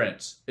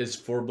deliverance is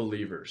for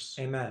believers.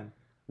 Amen.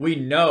 We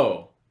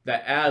know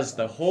that as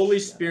the Holy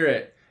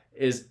Spirit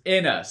is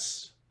in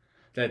us,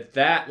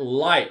 that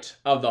light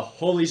of the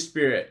Holy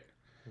Spirit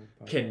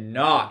the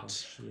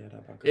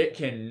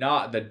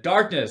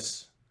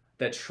darkness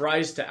that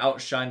tries to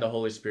outshine the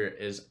Holy Spirit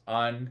is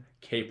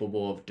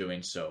incapable of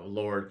doing so.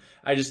 Lord,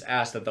 I just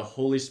ask that the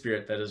Holy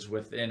Spirit that is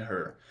within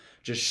her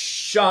just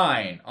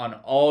shine on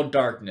all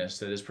darkness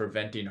that is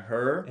preventing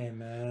her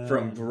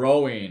from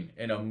growing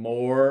in a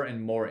more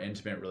and more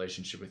intimate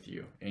relationship with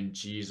you. In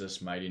Jesus'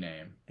 mighty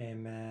name.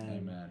 Amen.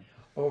 Amen.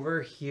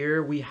 Over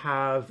here we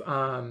have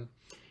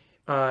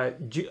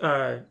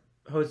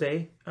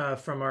Jose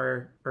from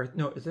our,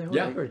 is it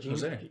Jose or Gene?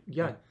 Jose.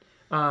 Yeah.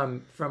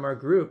 From our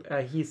group.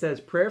 He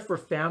says, prayer for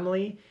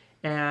family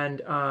and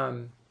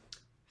the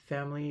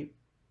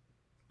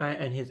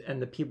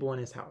people in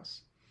his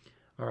house.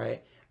 All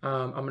right.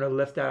 I'm going to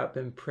lift that up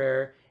in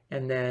prayer.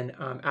 And then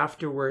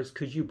afterwards,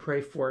 could you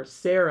pray for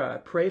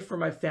Sarah? Pray for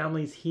my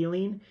family's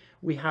healing.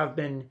 We have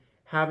been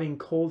having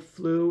cold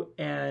flu,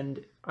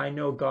 and I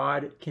know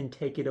God can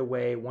take it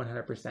away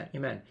 100%.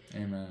 Amen.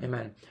 Amen.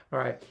 Amen. All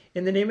right.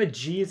 In the name of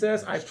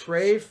Jesus, I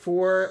pray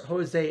for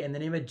Jose. In the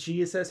name of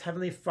Jesus,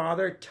 Heavenly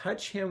Father,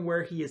 touch him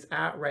where he is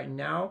at right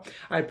now.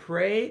 I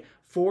pray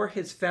for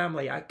his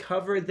family. I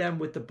cover them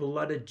with the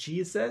blood of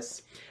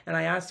Jesus, and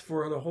I ask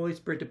for the Holy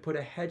Spirit to put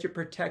a hedge of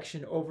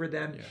protection over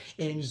them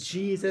in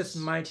Jesus'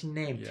 mighty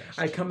name.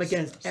 I come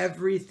against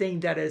everything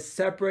that is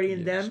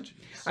separating them.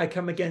 I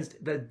come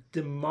against the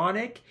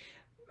demonic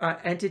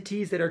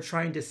entities that are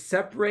trying to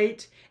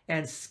separate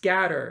and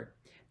scatter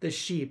the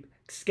sheep.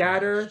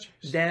 Scatter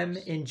them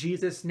in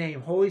Jesus'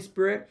 name. Holy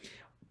Spirit,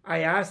 I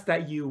ask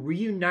that you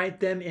reunite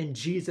them in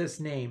Jesus'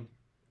 name.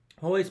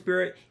 Holy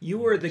Spirit,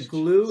 you are the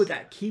glue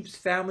that keeps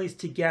families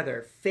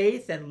together.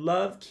 Faith and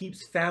love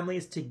keeps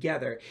families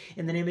together.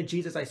 In the name of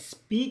Jesus, I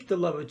speak the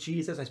love of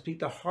Jesus. I speak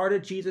the heart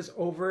of Jesus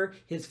over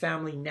his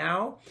family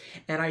now.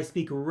 And I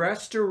speak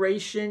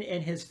restoration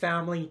in his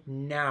family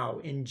now.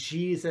 In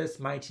Jesus'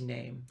 mighty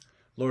name.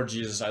 Lord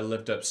Jesus, I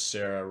lift up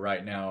Sarah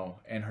right now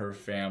and her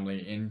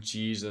family in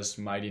Jesus'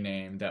 mighty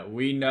name, that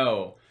we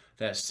know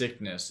that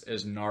sickness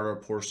is not our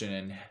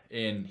portion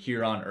in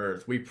here on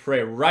earth. We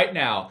pray right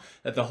now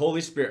that the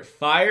Holy Spirit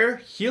fire,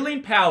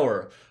 healing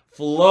power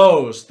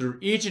flows through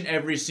each and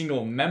every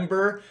single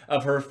member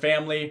of her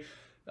family,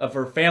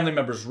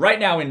 members right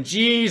now in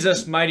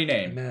Jesus' mighty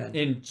name. Amen.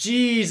 In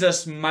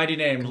Jesus' mighty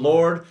name,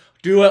 Lord,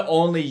 do what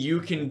only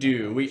you can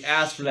do. We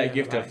ask for that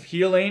gift of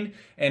healing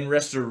and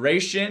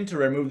restoration to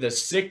remove the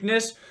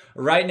sickness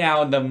right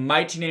now in the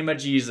mighty name of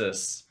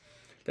Jesus.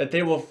 That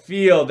they will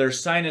feel their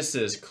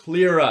sinuses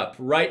clear up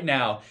right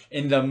now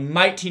in the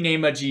mighty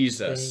name of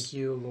Jesus. Thank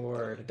you,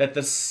 Lord. That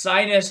the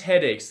sinus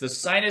headaches, the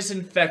sinus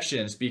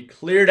infections be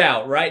cleared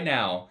out right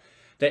now.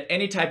 That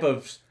any type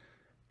of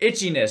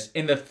itchiness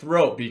in the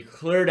throat be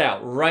cleared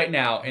out right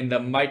now in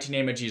the mighty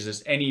name of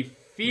Jesus. Any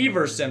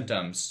fever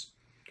symptoms,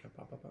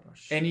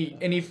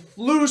 any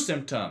flu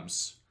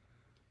symptoms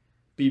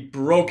be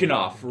broken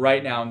off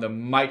right now in the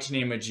mighty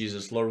name of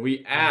Jesus. Lord,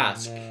 we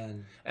ask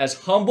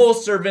as humble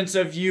servants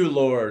of you,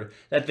 Lord,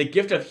 that the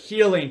gift of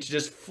healing to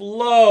just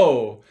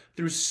flow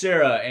through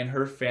Sarah and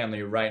her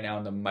family right now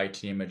in the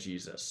mighty name of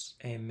Jesus.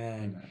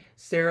 Amen.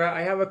 Sarah,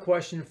 I have a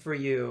question for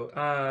you.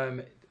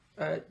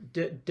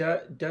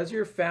 Does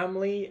your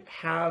family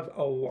have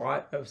a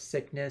lot of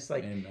sickness?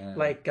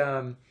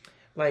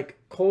 like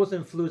colds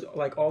and flus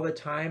like all the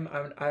time.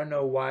 I don't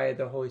know why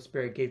the Holy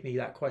Spirit gave me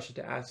that question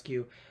to ask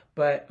you,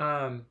 but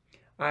I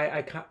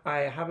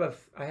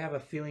have a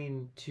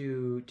feeling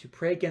to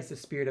pray against the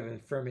spirit of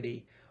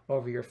infirmity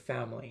over your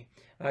family.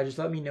 Just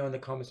let me know in the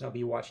comments, and I'll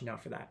be watching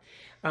out for that.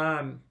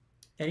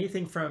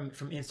 Anything from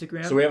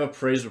Instagram? So we have a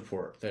praise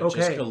report that Okay.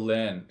 Jessica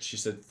Lynn, she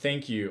said,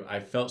 "Thank you. I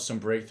felt some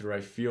breakthrough.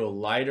 I feel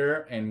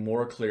lighter and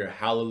more clear.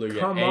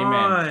 Hallelujah. Come Amen.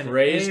 on.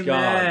 Praise God.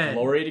 Amen.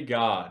 Glory to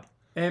God."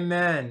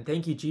 Amen.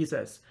 Thank you,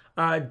 Jesus.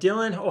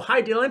 Dylan. Oh,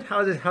 hi, Dylan.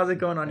 How's it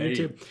going on Hey.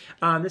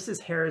 YouTube? This is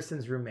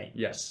Harrison's roommate.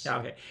 Yes. Yeah,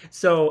 okay.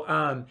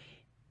 So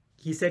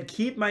he said,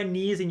 keep my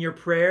knees in your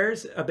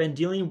prayers. I've been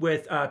dealing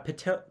with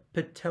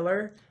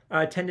patellar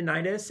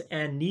tendonitis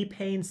and knee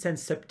pain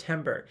since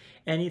September.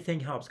 Anything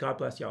helps. God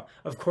bless y'all.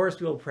 Of course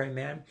we will pray,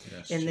 man.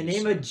 Yes, in the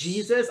name of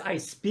Jesus, I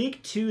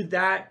speak to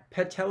that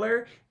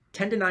patellar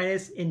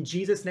tendonitis in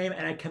Jesus' name,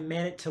 and I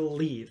command it to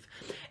leave.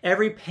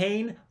 Every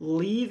pain,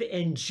 leave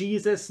in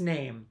Jesus'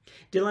 name.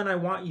 Dylan, I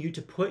want you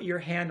to put your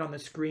hand on the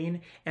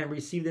screen and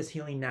receive this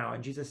healing now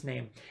in Jesus'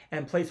 name,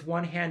 and place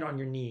one hand on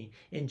your knee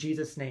in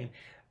Jesus' name.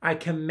 I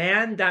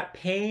command that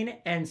pain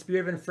and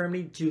spirit of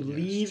infirmity to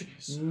leave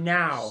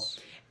now.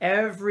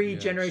 Every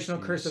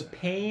generational curse of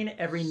pain,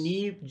 every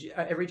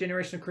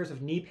generational curse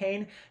of knee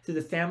pain to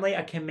the family,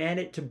 I command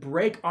it to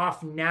break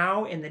off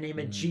now in the name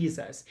of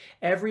Jesus.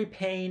 Every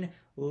pain,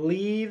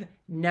 leave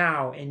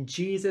now in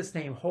Jesus'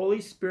 name.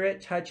 Holy Spirit,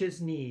 touch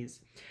his knees.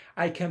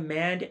 I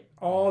command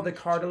all the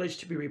cartilage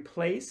to be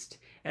replaced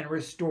and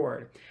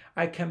restored.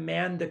 I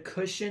command the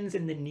cushions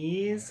in the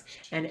knees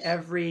and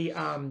every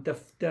the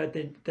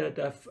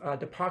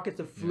pockets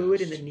of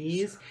fluid in the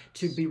knees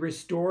to be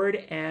restored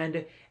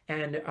and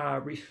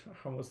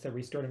almost said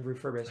restored and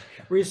refurbished.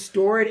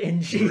 Restored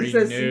in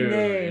Jesus'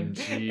 name.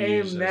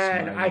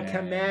 Amen. I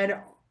command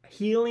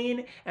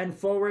healing and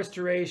full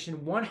restoration,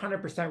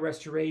 100%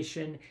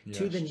 restoration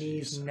to the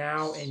knees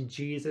now in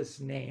Jesus'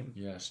 name.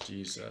 Yes,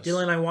 Jesus.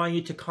 Dylan, I want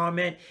you to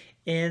comment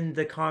in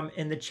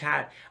the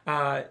chat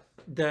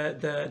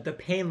the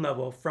pain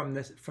level from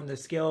the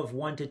scale of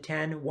 1 to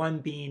 10, 1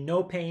 being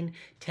no pain,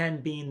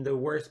 10 being the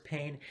worst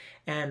pain,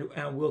 and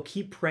we'll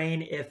keep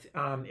praying if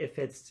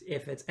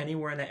it's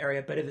anywhere in that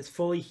area. But if it's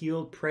fully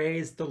healed,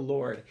 praise the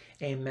Lord.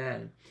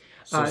 Amen.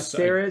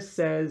 Sarah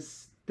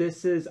says,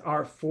 this is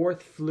our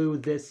 4th flu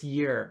this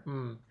year.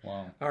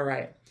 Wow. All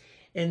right.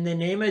 In the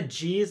name of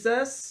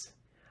Jesus,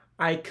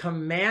 I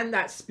command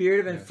that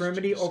spirit of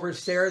infirmity over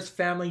Sarah's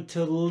family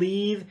to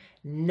leave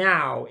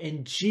now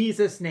in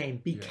Jesus' name.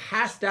 Be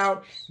cast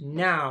out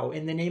now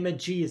in the name of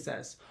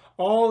Jesus.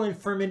 All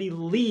infirmity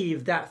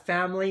leave that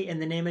family in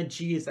the name of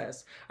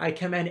Jesus. I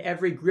command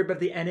every grip of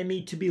the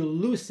enemy to be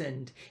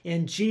loosened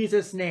in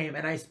Jesus' name.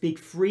 And I speak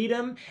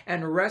freedom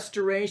and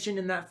restoration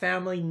in that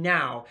family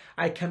now.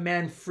 I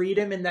command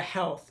freedom in the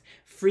health,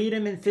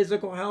 freedom in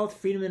physical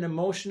health, freedom in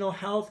emotional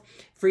health,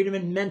 freedom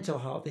in mental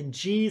health. In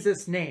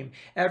Jesus' name,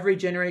 every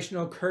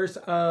generational curse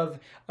of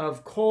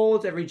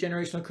colds, every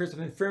generational curse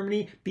of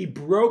infirmity be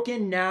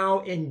broken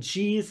now in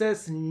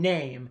Jesus'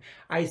 name.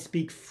 I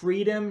speak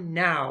freedom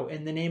now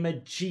in the name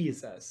of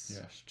Jesus.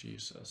 Yes,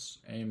 Jesus.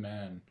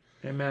 Amen.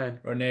 Amen.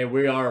 Renee,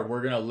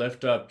 we're gonna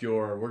lift up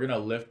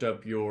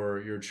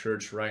your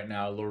church right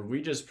now, Lord.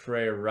 We just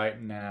pray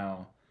right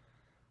now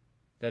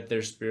that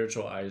their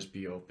spiritual eyes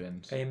be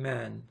opened.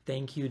 Amen.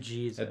 Thank you,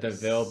 Jesus. That the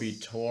veil be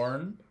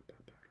torn,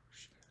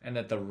 and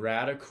that the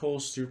radical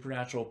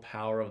supernatural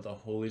power of the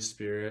Holy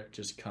Spirit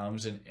just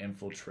comes and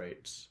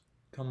infiltrates.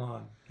 Come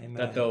on. Amen.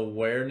 That the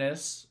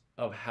awareness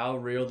of how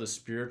real the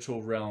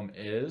spiritual realm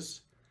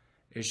is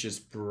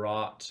just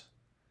brought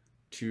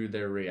to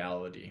their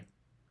reality.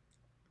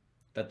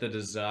 That the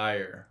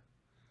desire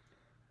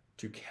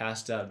to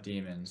cast out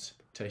demons,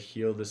 to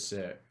heal the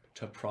sick,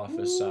 to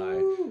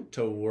prophesy,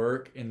 to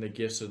work in the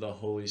gifts of the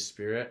Holy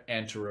Spirit,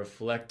 and to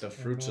reflect the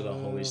fruits of the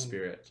Holy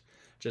Spirit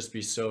just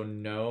be so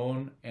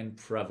known and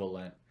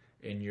prevalent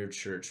in your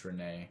church,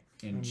 Renee.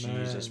 In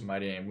Jesus'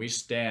 mighty name. We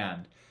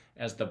stand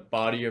as the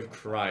body of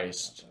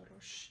Christ,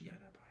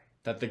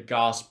 that the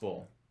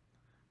gospel,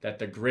 that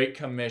the Great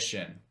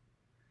Commission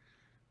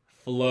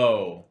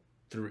flow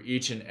through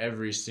each and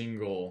every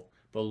single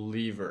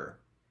believer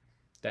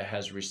that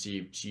has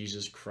received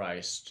Jesus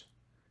Christ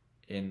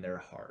in their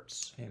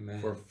hearts. Amen.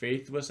 For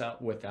faith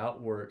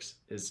without works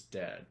is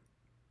dead.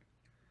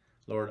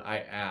 Lord, I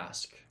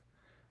ask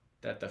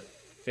that the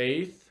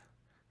faith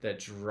that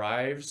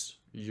drives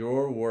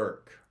your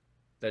work,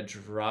 that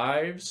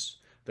drives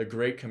the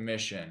Great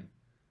Commission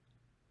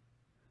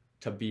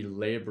to be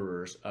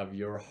laborers of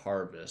your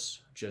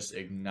harvest, just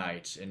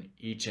ignites in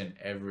each and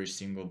every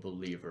single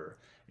believer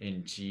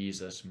in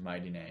Jesus'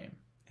 mighty name.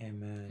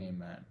 Amen.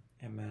 Amen.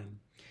 Amen.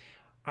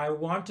 I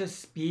want to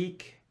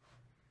speak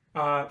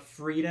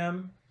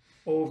freedom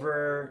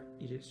over,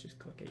 you just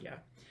click it,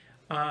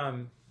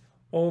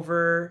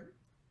 over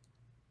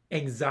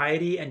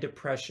anxiety and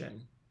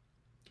depression.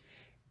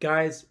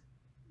 Guys,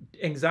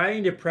 anxiety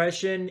and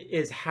depression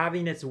is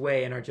having its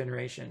way in our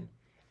generation,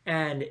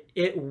 and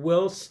it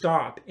will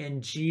stop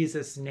in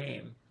Jesus'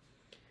 name.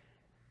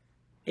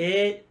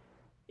 It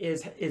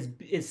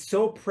is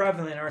so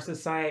prevalent in our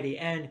society,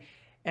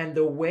 and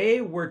the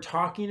way we're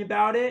talking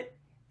about it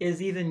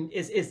is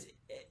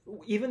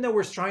even though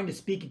we're trying to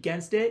speak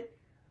against it,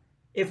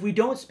 if we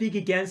don't speak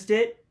against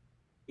it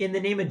in the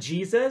name of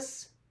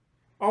Jesus,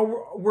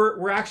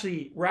 we're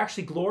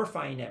actually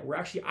glorifying it. We're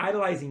actually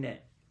idolizing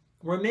it.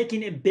 We're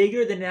making it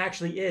bigger than it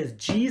actually is.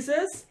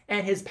 Jesus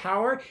and his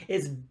power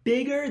is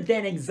bigger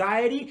than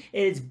anxiety.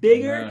 It is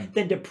bigger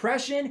than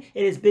depression.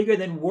 It is bigger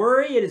than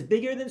worry. It is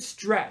bigger than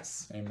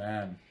stress.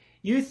 Amen.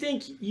 You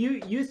think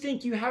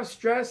you have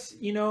stress,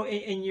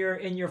 in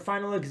your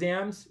final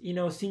exams,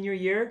 senior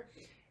year?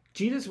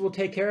 Jesus will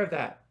take care of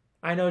that.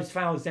 I know his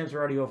final exams are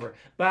already over,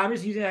 but I'm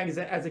just using that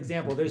as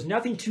example. There's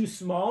nothing too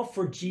small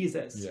for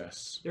Jesus.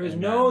 Yes. There is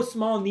no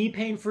small knee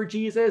pain for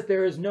Jesus.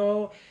 There is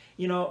no,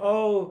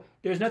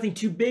 there's nothing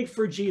too big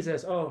for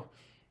Jesus. Oh,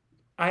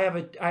 I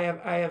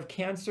have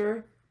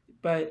cancer,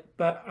 but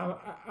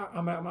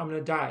I'm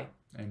gonna die.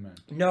 Amen.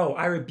 No,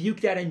 I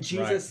rebuke that in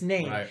Jesus'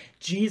 name. Right.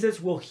 Jesus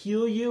will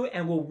heal you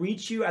and will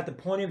reach you at the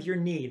point of your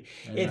need.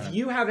 Amen. If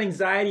you have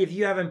anxiety, if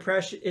you have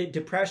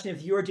depression,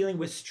 if you are dealing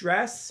with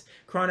stress,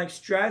 chronic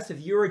stress,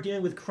 if you are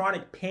dealing with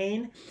chronic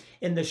pain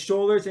in the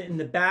shoulders and in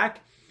the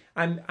back,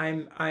 I'm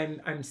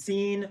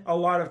seeing a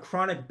lot of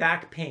chronic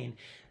back pain.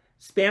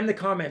 Spam the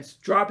comments,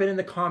 drop it in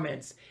the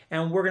comments,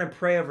 and we're going to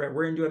pray over it.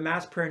 We're going to do a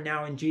mass prayer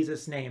now in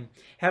Jesus' name.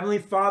 Heavenly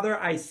Father,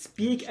 I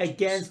speak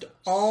against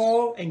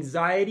all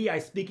anxiety. I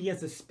speak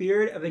against the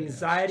spirit of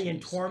anxiety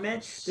and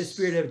torment, the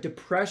spirit of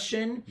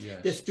depression,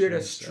 the spirit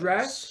of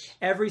stress,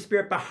 every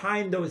spirit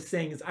behind those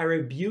things. I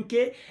rebuke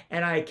it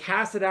and I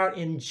cast it out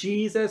in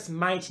Jesus'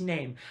 mighty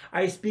name.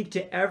 I speak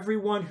to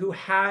everyone who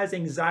has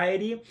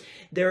anxiety.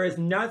 There is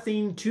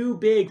nothing too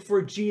big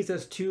for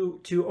Jesus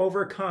to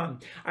overcome.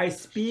 I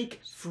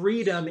speak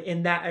freedom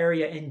in that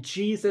area in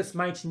Jesus'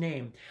 mighty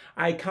name.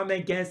 I come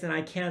against and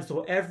I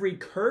cancel every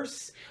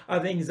curse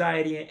of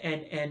anxiety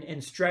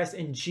and stress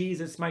in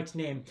Jesus' mighty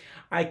name.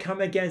 I come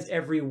against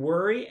every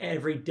worry,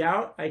 every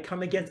doubt. I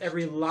come against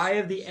every lie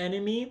of the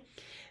enemy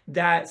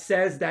that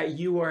says that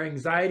you are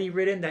anxiety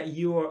ridden, that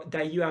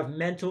you have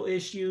mental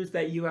issues,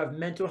 that you have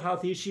mental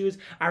health issues.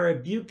 I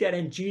rebuke that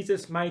in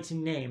Jesus' mighty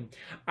name.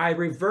 I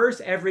reverse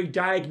every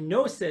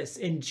diagnosis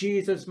in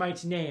Jesus'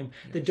 mighty name.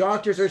 The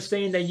doctors are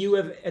saying that you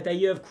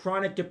have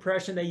chronic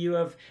depression, that you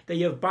have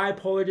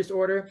bipolar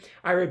disorder.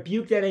 I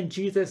rebuke that in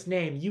Jesus'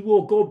 name. You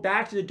will go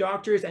back to the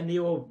doctors and they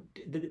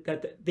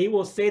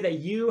will say that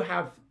you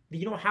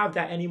don't have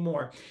that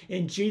anymore.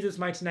 In Jesus'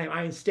 mighty name,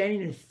 I am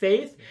standing in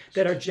faith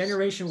that our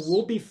generation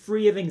will be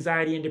free of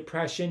anxiety and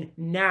depression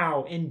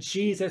now, in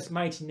Jesus'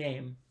 mighty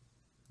name.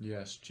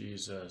 Yes,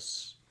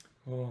 Jesus.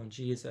 Oh,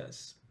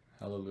 Jesus.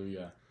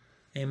 Hallelujah.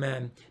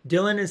 Amen.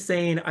 Dylan is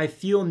saying, I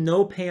feel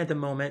no pain at the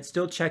moment,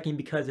 still checking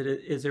because it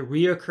is a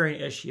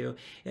reoccurring issue.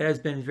 It has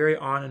been very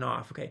on and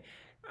off. Okay.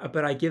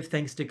 But I give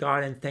thanks to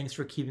God and thanks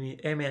for keeping me.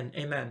 Amen.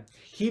 Amen.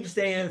 Keep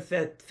staying in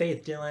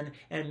faith, Dylan,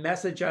 and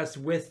message us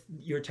with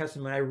your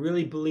testimony. I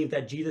really believe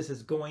that Jesus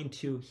is going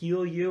to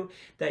heal you,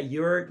 that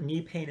your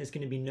knee pain is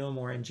going to be no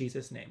more in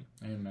Jesus' name.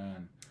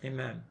 Amen.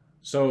 Amen.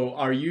 So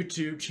our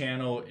YouTube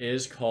channel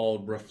is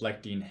called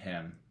Reflecting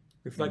Him.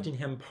 Reflecting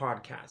Him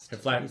Podcast.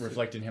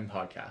 Reflecting Him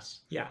Podcast.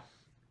 Yeah.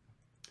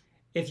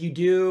 If you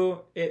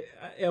do,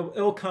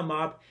 it'll come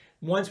up.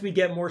 Once we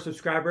get more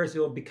subscribers, it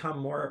will become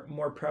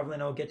more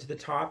prevalent. It'll get to the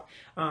top.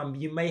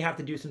 You may have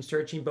to do some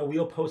searching, but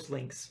we'll post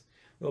links.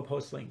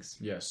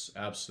 Yes,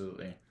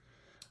 absolutely.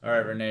 All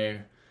right,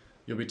 Renee,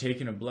 you'll be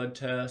taking a blood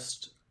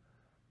test.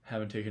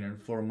 Haven't taken it in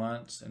 4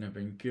 months and have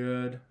been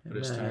good, but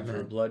it's time for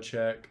a blood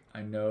check.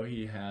 I know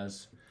he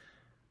has,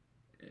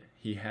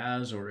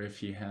 or if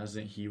he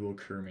hasn't, he will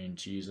cure me in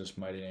Jesus'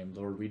 mighty name.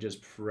 Lord, we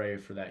just pray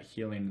for that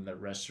healing and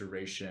that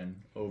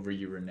restoration over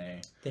you,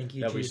 Renee. Thank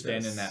you, that Jesus. We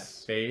stand in that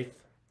faith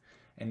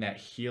and that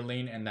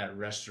healing and that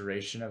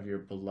restoration of your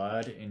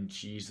blood in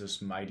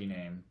Jesus' mighty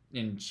name.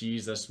 In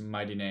Jesus'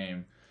 mighty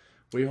name,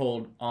 we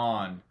hold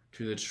on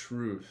to the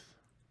truth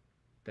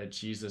that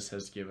Jesus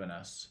has given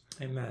us.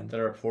 Amen.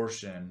 That our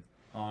portion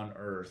on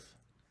earth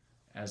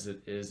as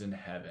it is in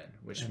heaven,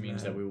 which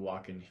means that we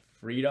walk in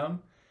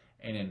freedom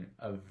and in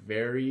a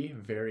very,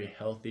 very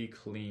healthy,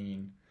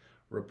 clean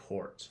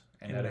report.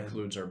 And that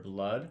includes our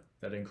blood.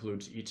 That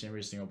includes each and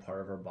every single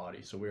part of our body.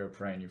 So we are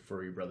praying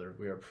for you, brother.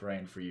 We are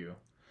praying for you.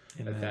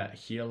 That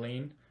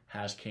healing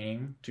has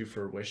came to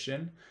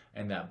fruition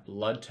and that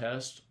blood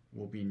test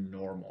will be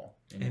normal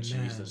in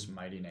Jesus'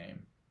 mighty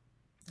name.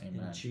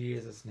 Amen. In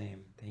Jesus'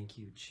 name. Thank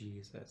you,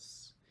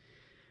 Jesus.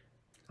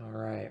 All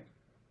right.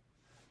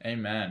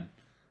 Amen.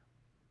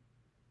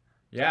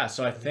 Yeah,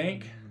 so I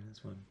think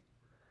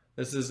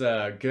this is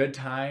a good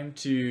time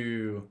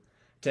to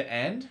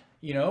end.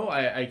 You know,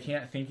 I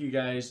can't thank you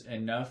guys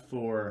enough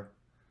for...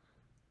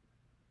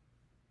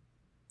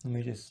 Let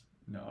me just...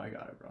 No, I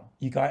got it, bro.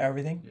 You got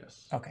everything?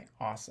 Yes. Okay,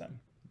 awesome.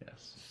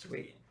 Yes.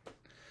 Sweet.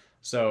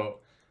 So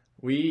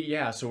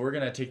So we're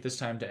gonna take this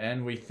time to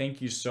end. We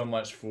thank you so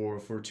much for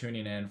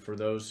tuning in. For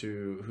those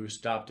who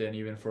stopped in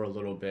even for a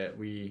little bit,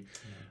 we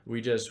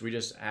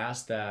just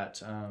ask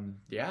that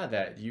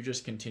that you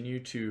just continue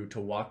to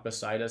walk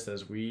beside us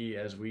as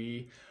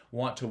we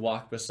want to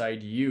walk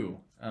beside you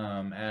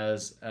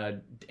as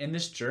in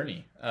this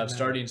journey of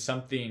starting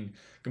something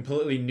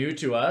completely new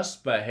to us.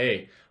 But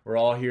hey, we're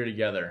all here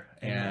together,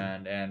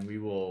 and we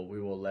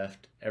will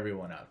lift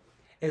everyone up.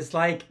 It's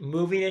like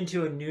moving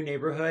into a new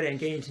neighborhood and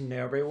getting to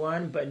know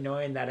everyone, but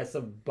knowing that it's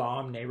a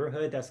bomb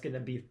neighborhood that's going to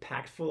be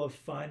packed full of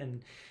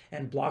fun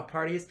and block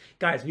parties.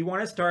 Guys, we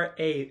want to start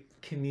a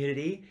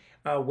community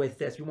with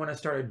this. We want to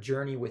start a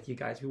journey with you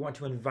guys. We want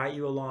to invite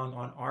you along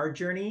on our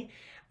journey.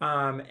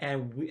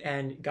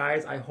 And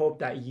guys, I hope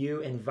that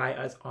you invite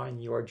us on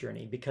your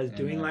journey, because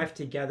doing life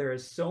together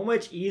is so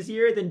much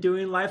easier than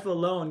doing life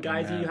alone.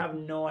 Guys, you have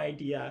no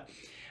idea.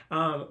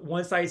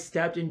 Once I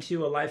stepped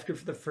into a life group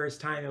for the first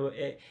time,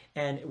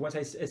 and once I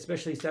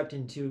especially stepped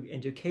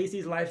into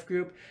Casey's life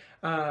group,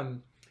 guys,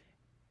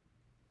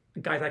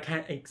 I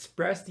can't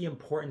express the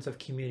importance of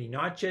community,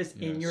 not just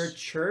in your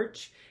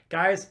church.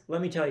 Guys, let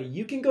me tell you,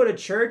 you can go to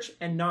church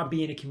and not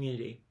be in a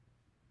community.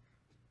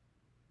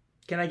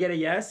 Can I get a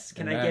yes?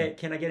 Can I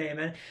get an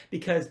amen?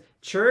 Because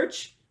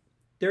church,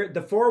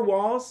 the four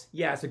walls,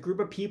 it's a group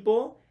of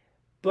people.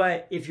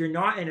 But if you're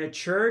not in a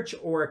church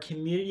or a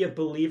community of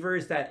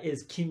believers that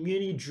is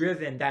community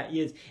driven, that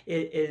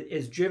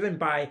is driven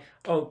by,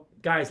 oh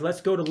guys,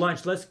 let's go to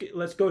lunch, let's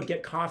go to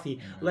get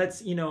coffee,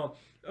 let's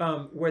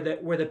where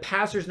the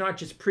pastor's not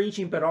just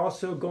preaching but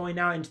also going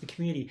out into the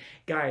community.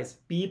 Guys,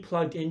 be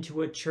plugged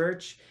into a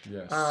church,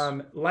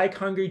 like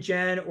Hungry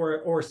Gen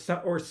or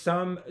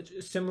some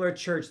similar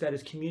church that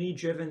is community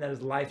driven, that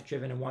is life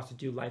driven, and wants to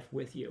do life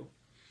with you.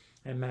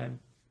 Amen.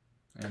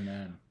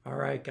 Amen. All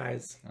right,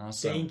 guys.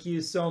 Awesome. Thank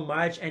you so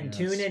much. And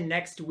tune in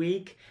next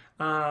week.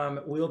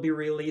 We'll be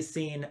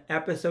releasing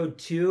episode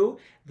 2,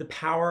 The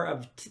Power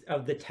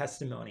of the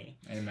Testimony.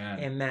 Amen.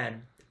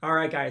 Amen. All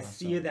right, guys. Awesome.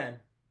 See you then.